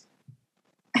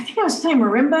think I was playing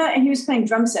marimba and he was playing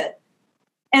drum set.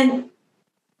 And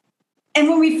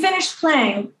when we finished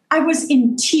playing, I was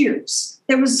in tears.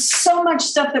 There was so much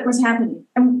stuff that was happening.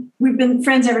 And we've been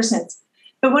friends ever since.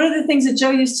 But one of the things that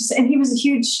Joe used to say, and he was a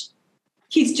huge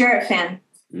Keith Jarrett fan.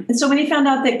 And so when he found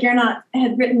out that Gernot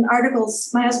had written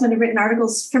articles, my husband had written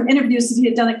articles from interviews that he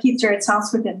had done at Keith Jarrett's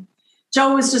house with him,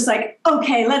 Joe was just like,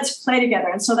 okay, let's play together.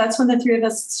 And so that's when the three of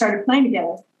us started playing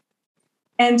together.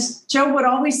 And Joe would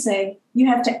always say, you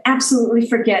have to absolutely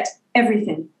forget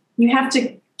everything. You have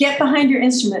to get behind your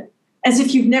instrument as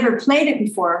if you've never played it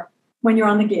before when you're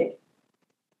on the gig.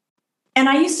 And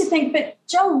I used to think, but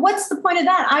Joe, what's the point of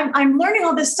that? I'm learning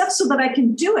all this stuff so that I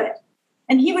can do it.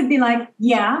 And he would be like,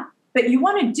 yeah, but you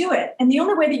want to do it. And the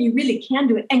only way that you really can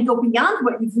do it and go beyond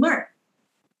what you've learned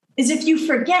is if you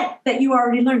forget that you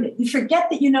already learned it. You forget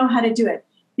that you know how to do it.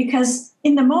 Because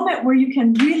in the moment where you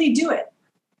can really do it,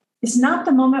 it's not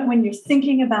the moment when you're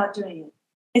thinking about doing it.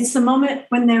 It's the moment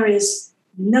when there is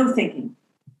no thinking,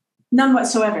 none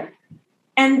whatsoever.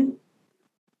 And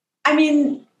I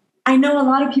mean, I know a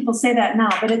lot of people say that now,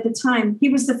 but at the time, he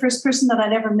was the first person that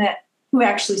I'd ever met who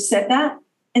actually said that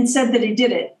and said that he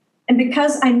did it. And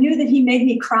because I knew that he made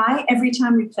me cry every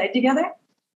time we played together,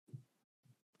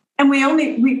 and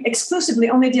we exclusively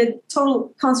only did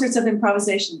total concerts of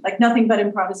improvisation, like nothing but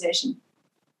improvisation.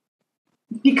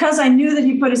 Because I knew that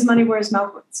he put his money where his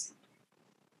mouth was.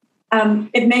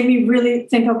 It made me really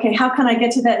think, okay, how can I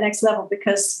get to that next level?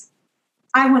 Because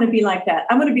I want to be like that.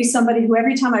 I want to be somebody who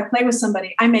every time I play with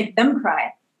somebody, I make them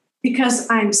cry because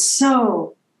I'm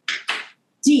so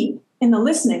deep in the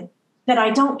listening that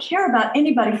I don't care about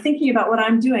anybody thinking about what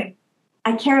I'm doing.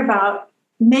 I care about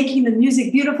making the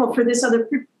music beautiful for this other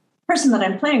person that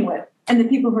I'm playing with and the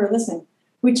people who are listening,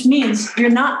 which means you're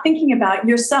not thinking about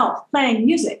yourself playing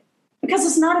music because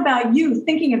it's not about you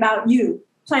thinking about you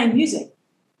playing music.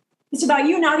 It's about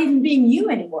you not even being you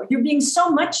anymore. You're being so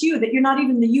much you that you're not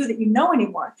even the you that you know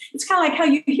anymore. It's kind of like how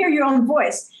you hear your own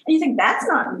voice and you think, that's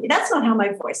not me. That's not how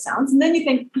my voice sounds. And then you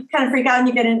kind of freak out and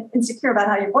you get insecure about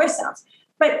how your voice sounds.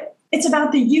 But it's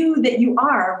about the you that you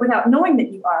are without knowing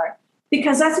that you are,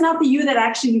 because that's not the you that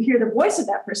actually you hear the voice of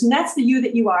that person. That's the you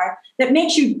that you are that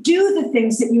makes you do the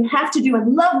things that you have to do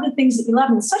and love the things that you love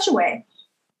in such a way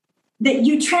that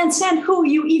you transcend who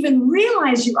you even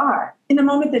realize you are in the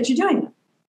moment that you're doing them.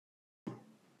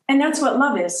 And that's what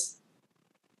love is.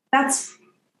 That's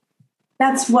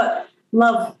what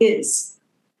love is.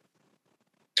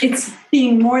 It's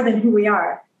being more than who we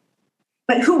are,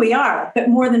 but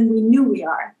more than we knew we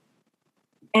are.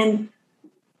 And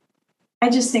I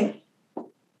just think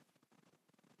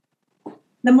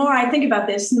the more I think about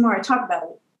this, the more I talk about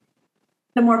it,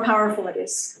 the more powerful it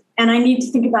is. And I need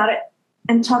to think about it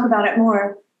and talk about it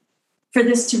more for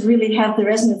this to really have the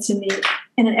resonance in me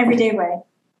in an everyday way.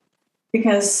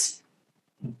 Because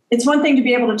it's one thing to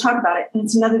be able to talk about it, and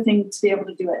it's another thing to be able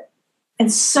to do it.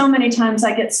 And so many times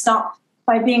I get stopped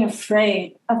by being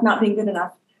afraid of not being good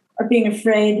enough or being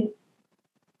afraid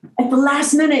at the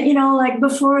last minute, like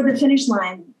before the finish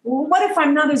line. Well, what if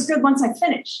I'm not as good once I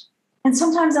finish? And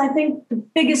sometimes I think the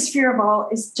biggest fear of all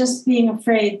is just being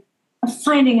afraid of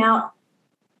finding out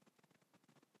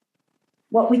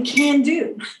what we can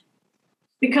do.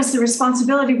 Because the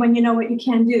responsibility when you know what you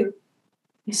can do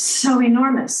is so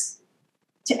enormous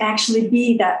to actually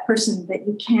be that person that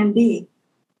you can be.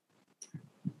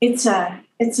 It's a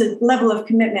level of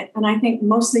commitment. And I think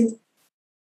mostly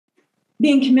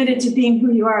being committed to being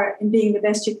who you are and being the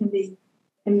best you can be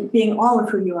and being all of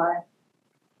who you are,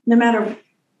 no matter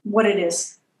what it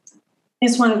is.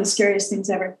 It's one of the scariest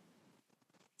things ever.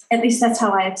 At least that's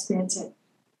how I experience it.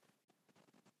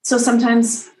 So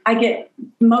sometimes I get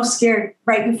most scared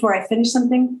right before I finish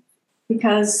something,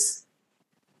 because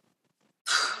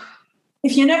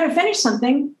if you never finish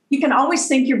something, you can always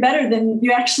think you're better than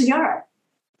you actually are.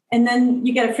 And then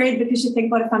you get afraid because you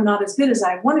think, what if I'm not as good as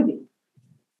I want to be?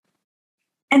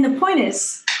 And the point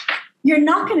is, you're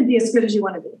not going to be as good as you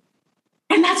want to be.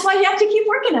 And that's why you have to keep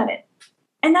working at it.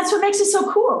 And that's what makes it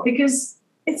so cool, because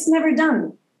it's never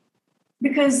done.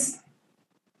 Because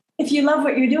if you love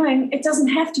what you're doing, it doesn't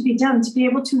have to be done to be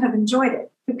able to have enjoyed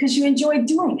it because you enjoy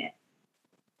doing it.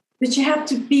 But you have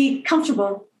to be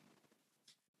comfortable.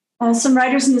 Some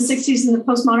writers in the 60s in the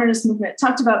postmodernist movement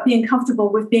talked about being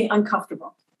comfortable with being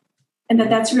uncomfortable. And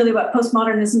that's really what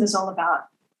postmodernism is all about.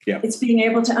 Yeah. It's being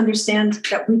able to understand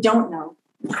that we don't know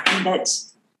and that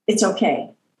it's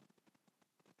okay.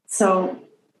 So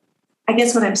I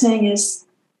guess what I'm saying is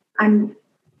I'm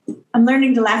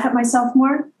learning to laugh at myself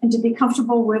more and to be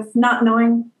comfortable with not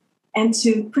knowing and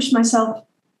to push myself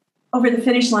over the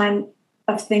finish line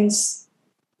of things,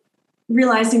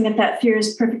 realizing that fear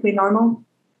is perfectly normal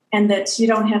and that you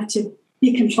don't have to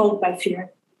be controlled by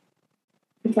fear,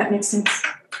 if that makes sense.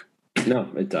 No,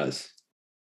 it does.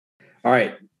 All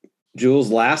right, Jules,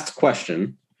 last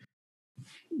question.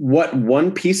 What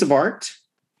one piece of art,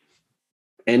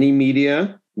 any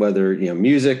media, whether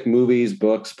music, movies,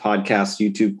 books, podcasts,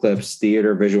 YouTube clips,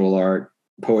 theater, visual art,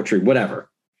 poetry, whatever,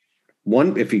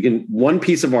 one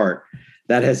piece of art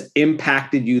that has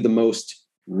impacted you the most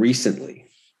recently?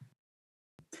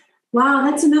 Wow,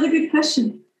 that's another good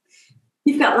question.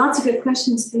 You've got lots of good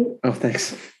questions, Pete. Oh,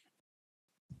 thanks.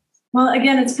 Well,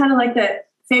 again, it's kind of like that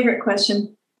favorite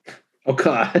question. Oh,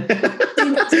 God.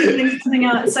 Something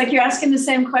else. It's like you're asking the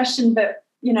same question, but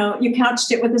you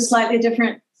couched it with a slightly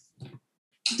different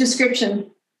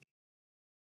description.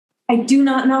 I do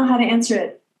not know how to answer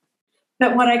it.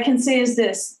 But what I can say is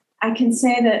this. I can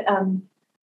say that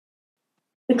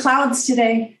the clouds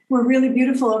today were really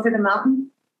beautiful over the mountain.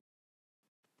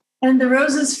 And the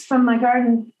roses from my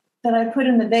garden that I put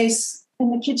in the vase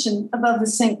in the kitchen above the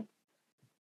sink.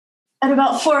 At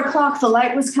about 4:00, the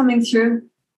light was coming through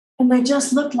and they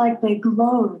just looked like they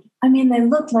glowed. I mean, they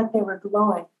looked like they were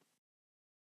glowing.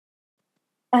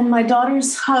 And my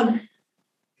daughter's hug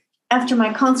after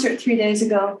my concert 3 days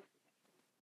ago,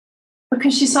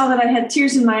 because she saw that I had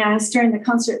tears in my eyes during the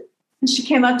concert, and she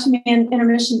came up to me in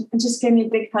intermission and just gave me a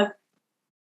big hug.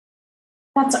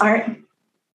 That's art.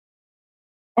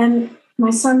 And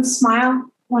my son's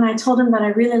smile when I told him that I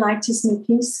really liked his new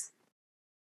piece.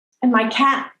 And my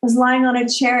cat was lying on a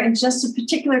chair in just a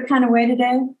particular kind of way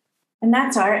today. And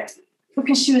that's art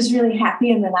because she was really happy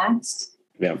and relaxed.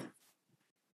 Yeah.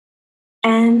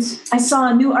 And I saw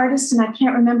a new artist, and I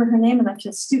can't remember her name, and I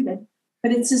feel stupid.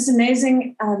 But it's this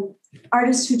amazing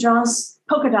artist who draws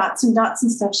polka dots and dots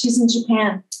and stuff. She's in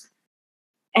Japan.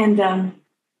 And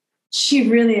she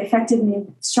really affected me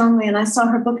strongly. And I saw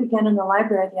her book again in the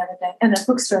library the other day, in the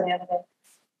bookstore the other day,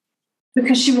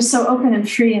 because she was so open and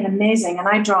free and amazing. And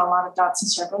I draw a lot of dots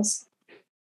and circles.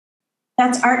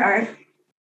 That's art.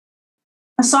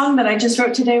 A song that I just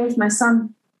wrote today with my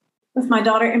son, with my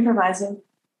daughter improvising,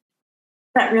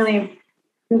 that really,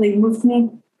 really moved me.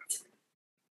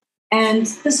 And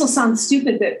this will sound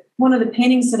stupid, but one of the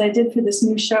paintings that I did for this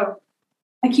new show,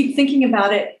 I keep thinking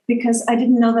about it because I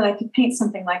didn't know that I could paint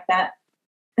something like that.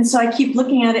 And so I keep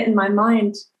looking at it in my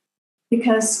mind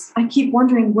because I keep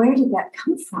wondering, where did that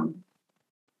come from?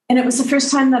 And it was the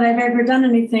first time that I've ever done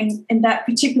anything in that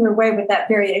particular way with that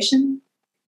variation.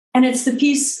 And it's the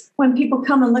piece, when people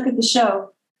come and look at the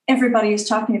show, everybody is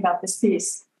talking about this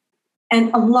piece. And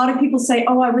a lot of people say,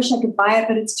 oh, I wish I could buy it,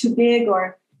 but it's too big,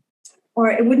 or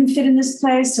it wouldn't fit in this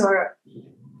place, or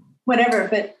whatever.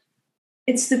 But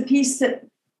it's the piece that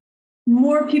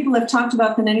more people have talked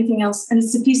about than anything else. And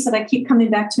it's the piece that I keep coming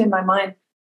back to in my mind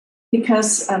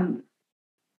because I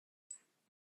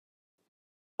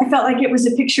felt like it was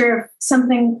a picture of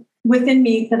something within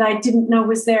me that I didn't know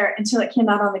was there until it came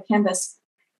out on the canvas.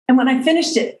 And when I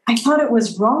finished it, I thought it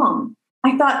was wrong.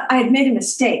 I thought I had made a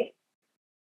mistake.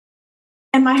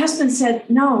 And my husband said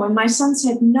no, and my son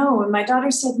said no, and my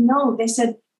daughter said no. They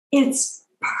said, it's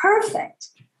perfect.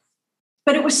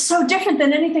 But it was so different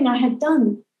than anything I had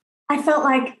done. I felt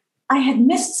like I had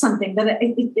missed something, that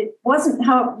it wasn't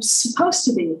how it was supposed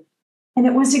to be. And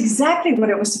it was exactly what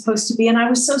it was supposed to be. And I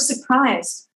was so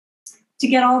surprised to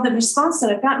get all the response that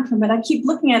I've gotten from it. I keep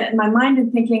looking at it in my mind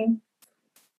and thinking,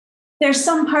 there's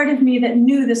some part of me that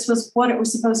knew this was what it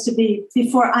was supposed to be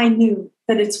before I knew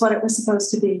that it's what it was supposed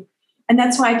to be. And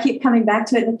that's why I keep coming back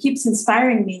to it, and it keeps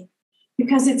inspiring me,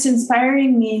 because it's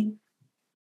inspiring me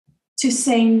to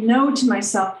say no to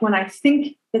myself when I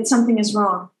think that something is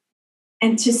wrong,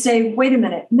 and to say, wait a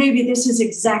minute, maybe this is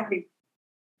exactly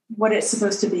what it's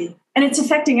supposed to be. And it's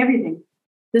affecting everything.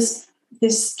 This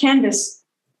canvas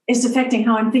is affecting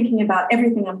how I'm thinking about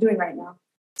everything I'm doing right now.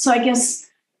 So I guess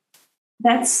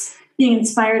that's being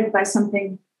inspired by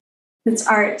something that's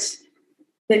art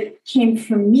that came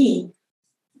from me.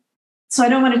 So I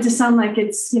don't want it to sound like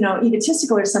it's,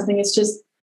 egotistical or something. It's just,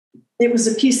 it was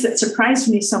a piece that surprised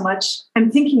me so much. I'm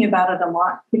thinking about it a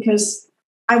lot because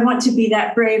I want to be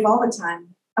that brave all the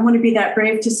time. I want to be that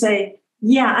brave to say,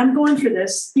 yeah, I'm going for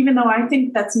this, even though I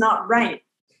think that's not right.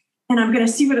 And I'm going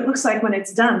to see what it looks like when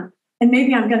it's done. And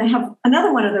maybe I'm going to have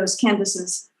another one of those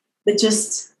canvases that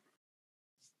just,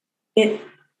 it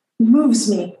moves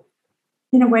me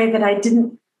in a way that I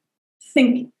didn't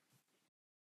think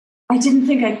I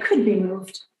could be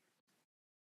moved.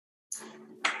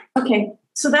 Okay,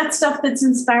 so that's stuff that's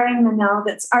inspiring me now,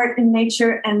 that's art and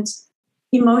nature and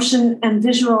emotion and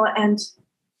visual and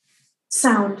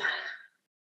sound.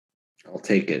 I'll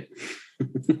take it.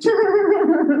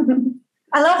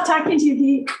 I love talking to you,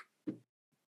 Pete.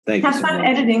 Thank you. Have fun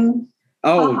editing.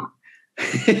 Oh.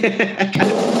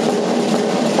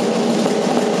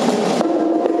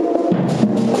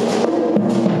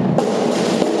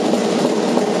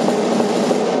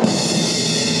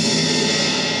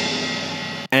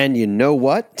 And you know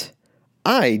what?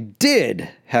 I did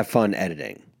have fun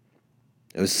editing.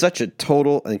 It was such a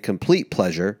total and complete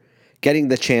pleasure getting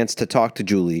the chance to talk to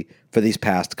Julie for these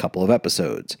past couple of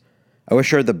episodes. I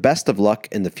wish her the best of luck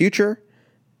in the future,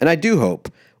 and I do hope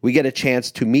we get a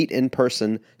chance to meet in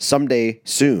person someday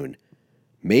soon,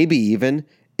 maybe even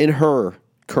in her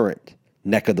current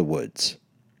neck of the woods.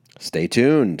 Stay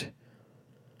tuned.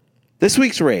 This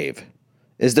week's rave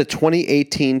is the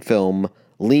 2018 film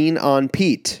Lean on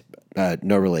Pete,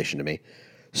 no relation to me,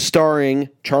 starring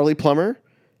Charlie Plummer,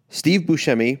 Steve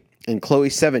Buscemi, and Chloe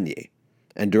Sevigny,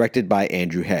 and directed by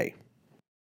Andrew Hay.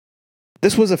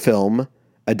 This was a film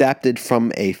adapted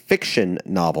from a fiction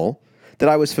novel that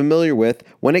I was familiar with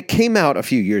when it came out a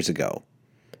few years ago,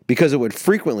 because it would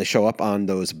frequently show up on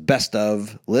those best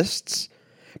of lists,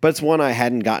 but it's one I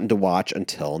hadn't gotten to watch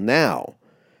until now,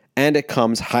 and it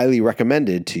comes highly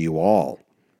recommended to you all.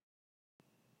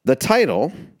 The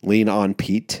title, Lean on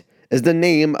Pete, is the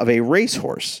name of a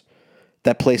racehorse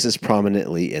that places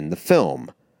prominently in the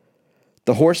film.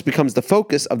 The horse becomes the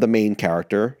focus of the main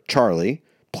character, Charlie,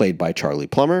 played by Charlie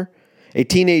Plummer, a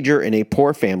teenager in a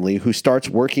poor family who starts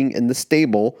working in the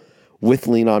stable with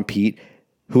Lean on Pete,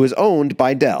 who is owned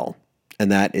by Del,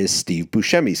 and that is Steve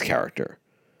Buscemi's character.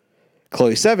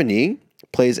 Chloe Sevigny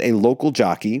plays a local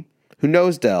jockey who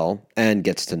knows Del and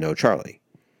gets to know Charlie.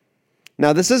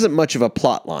 Now, this isn't much of a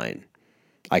plot line,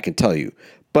 I can tell you,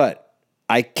 but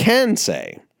I can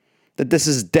say that this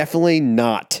is definitely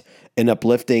not an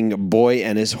uplifting boy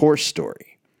and his horse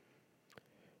story.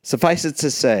 Suffice it to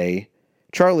say,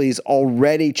 Charlie's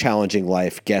already challenging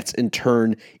life gets in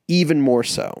turn even more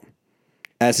so,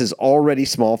 as his already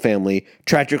small family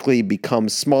tragically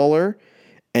becomes smaller,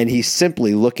 and he's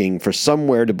simply looking for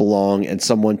somewhere to belong and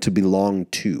someone to belong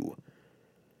to.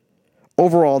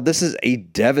 Overall, this is a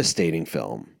devastating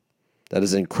film that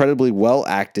is incredibly well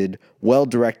acted, well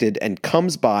directed, and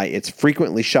comes by its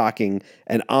frequently shocking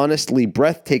and honestly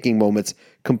breathtaking moments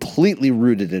completely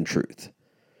rooted in truth.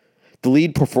 The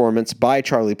lead performance by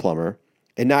Charlie Plummer,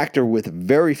 an actor with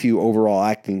very few overall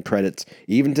acting credits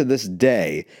even to this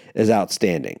day, is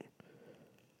outstanding.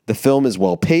 The film is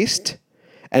well paced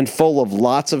and full of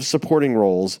lots of supporting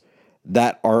roles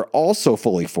that are also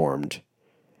fully formed,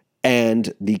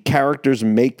 and the characters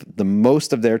make the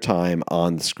most of their time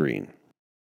on the screen.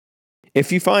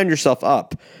 If you find yourself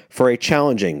up for a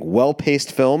challenging,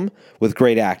 well-paced film with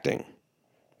great acting,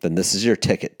 then this is your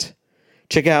ticket.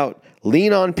 Check out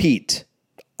Lean on Pete,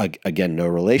 again, no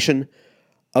relation,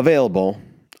 available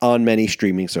on many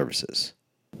streaming services.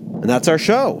 And that's our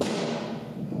show.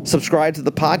 Subscribe to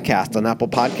the podcast on Apple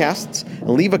Podcasts and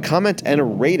leave a comment and a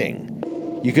rating.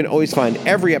 You can always find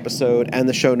every episode and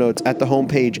the show notes at the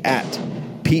homepage at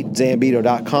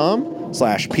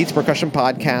PeteZambito.com/Pete's Percussion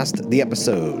Podcast, the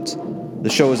episodes. The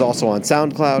show is also on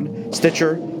SoundCloud,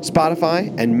 Stitcher,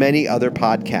 Spotify, and many other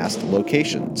podcast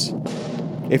locations.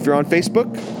 If you're on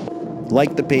Facebook,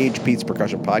 like the page Pete's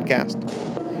Percussion Podcast.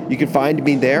 You can find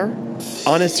me there,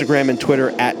 on Instagram and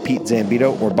Twitter at Pete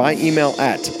Zambito, or by email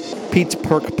at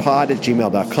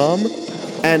petesperkpod@gmail.com,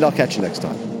 and I'll catch you next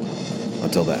time.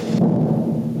 Until then.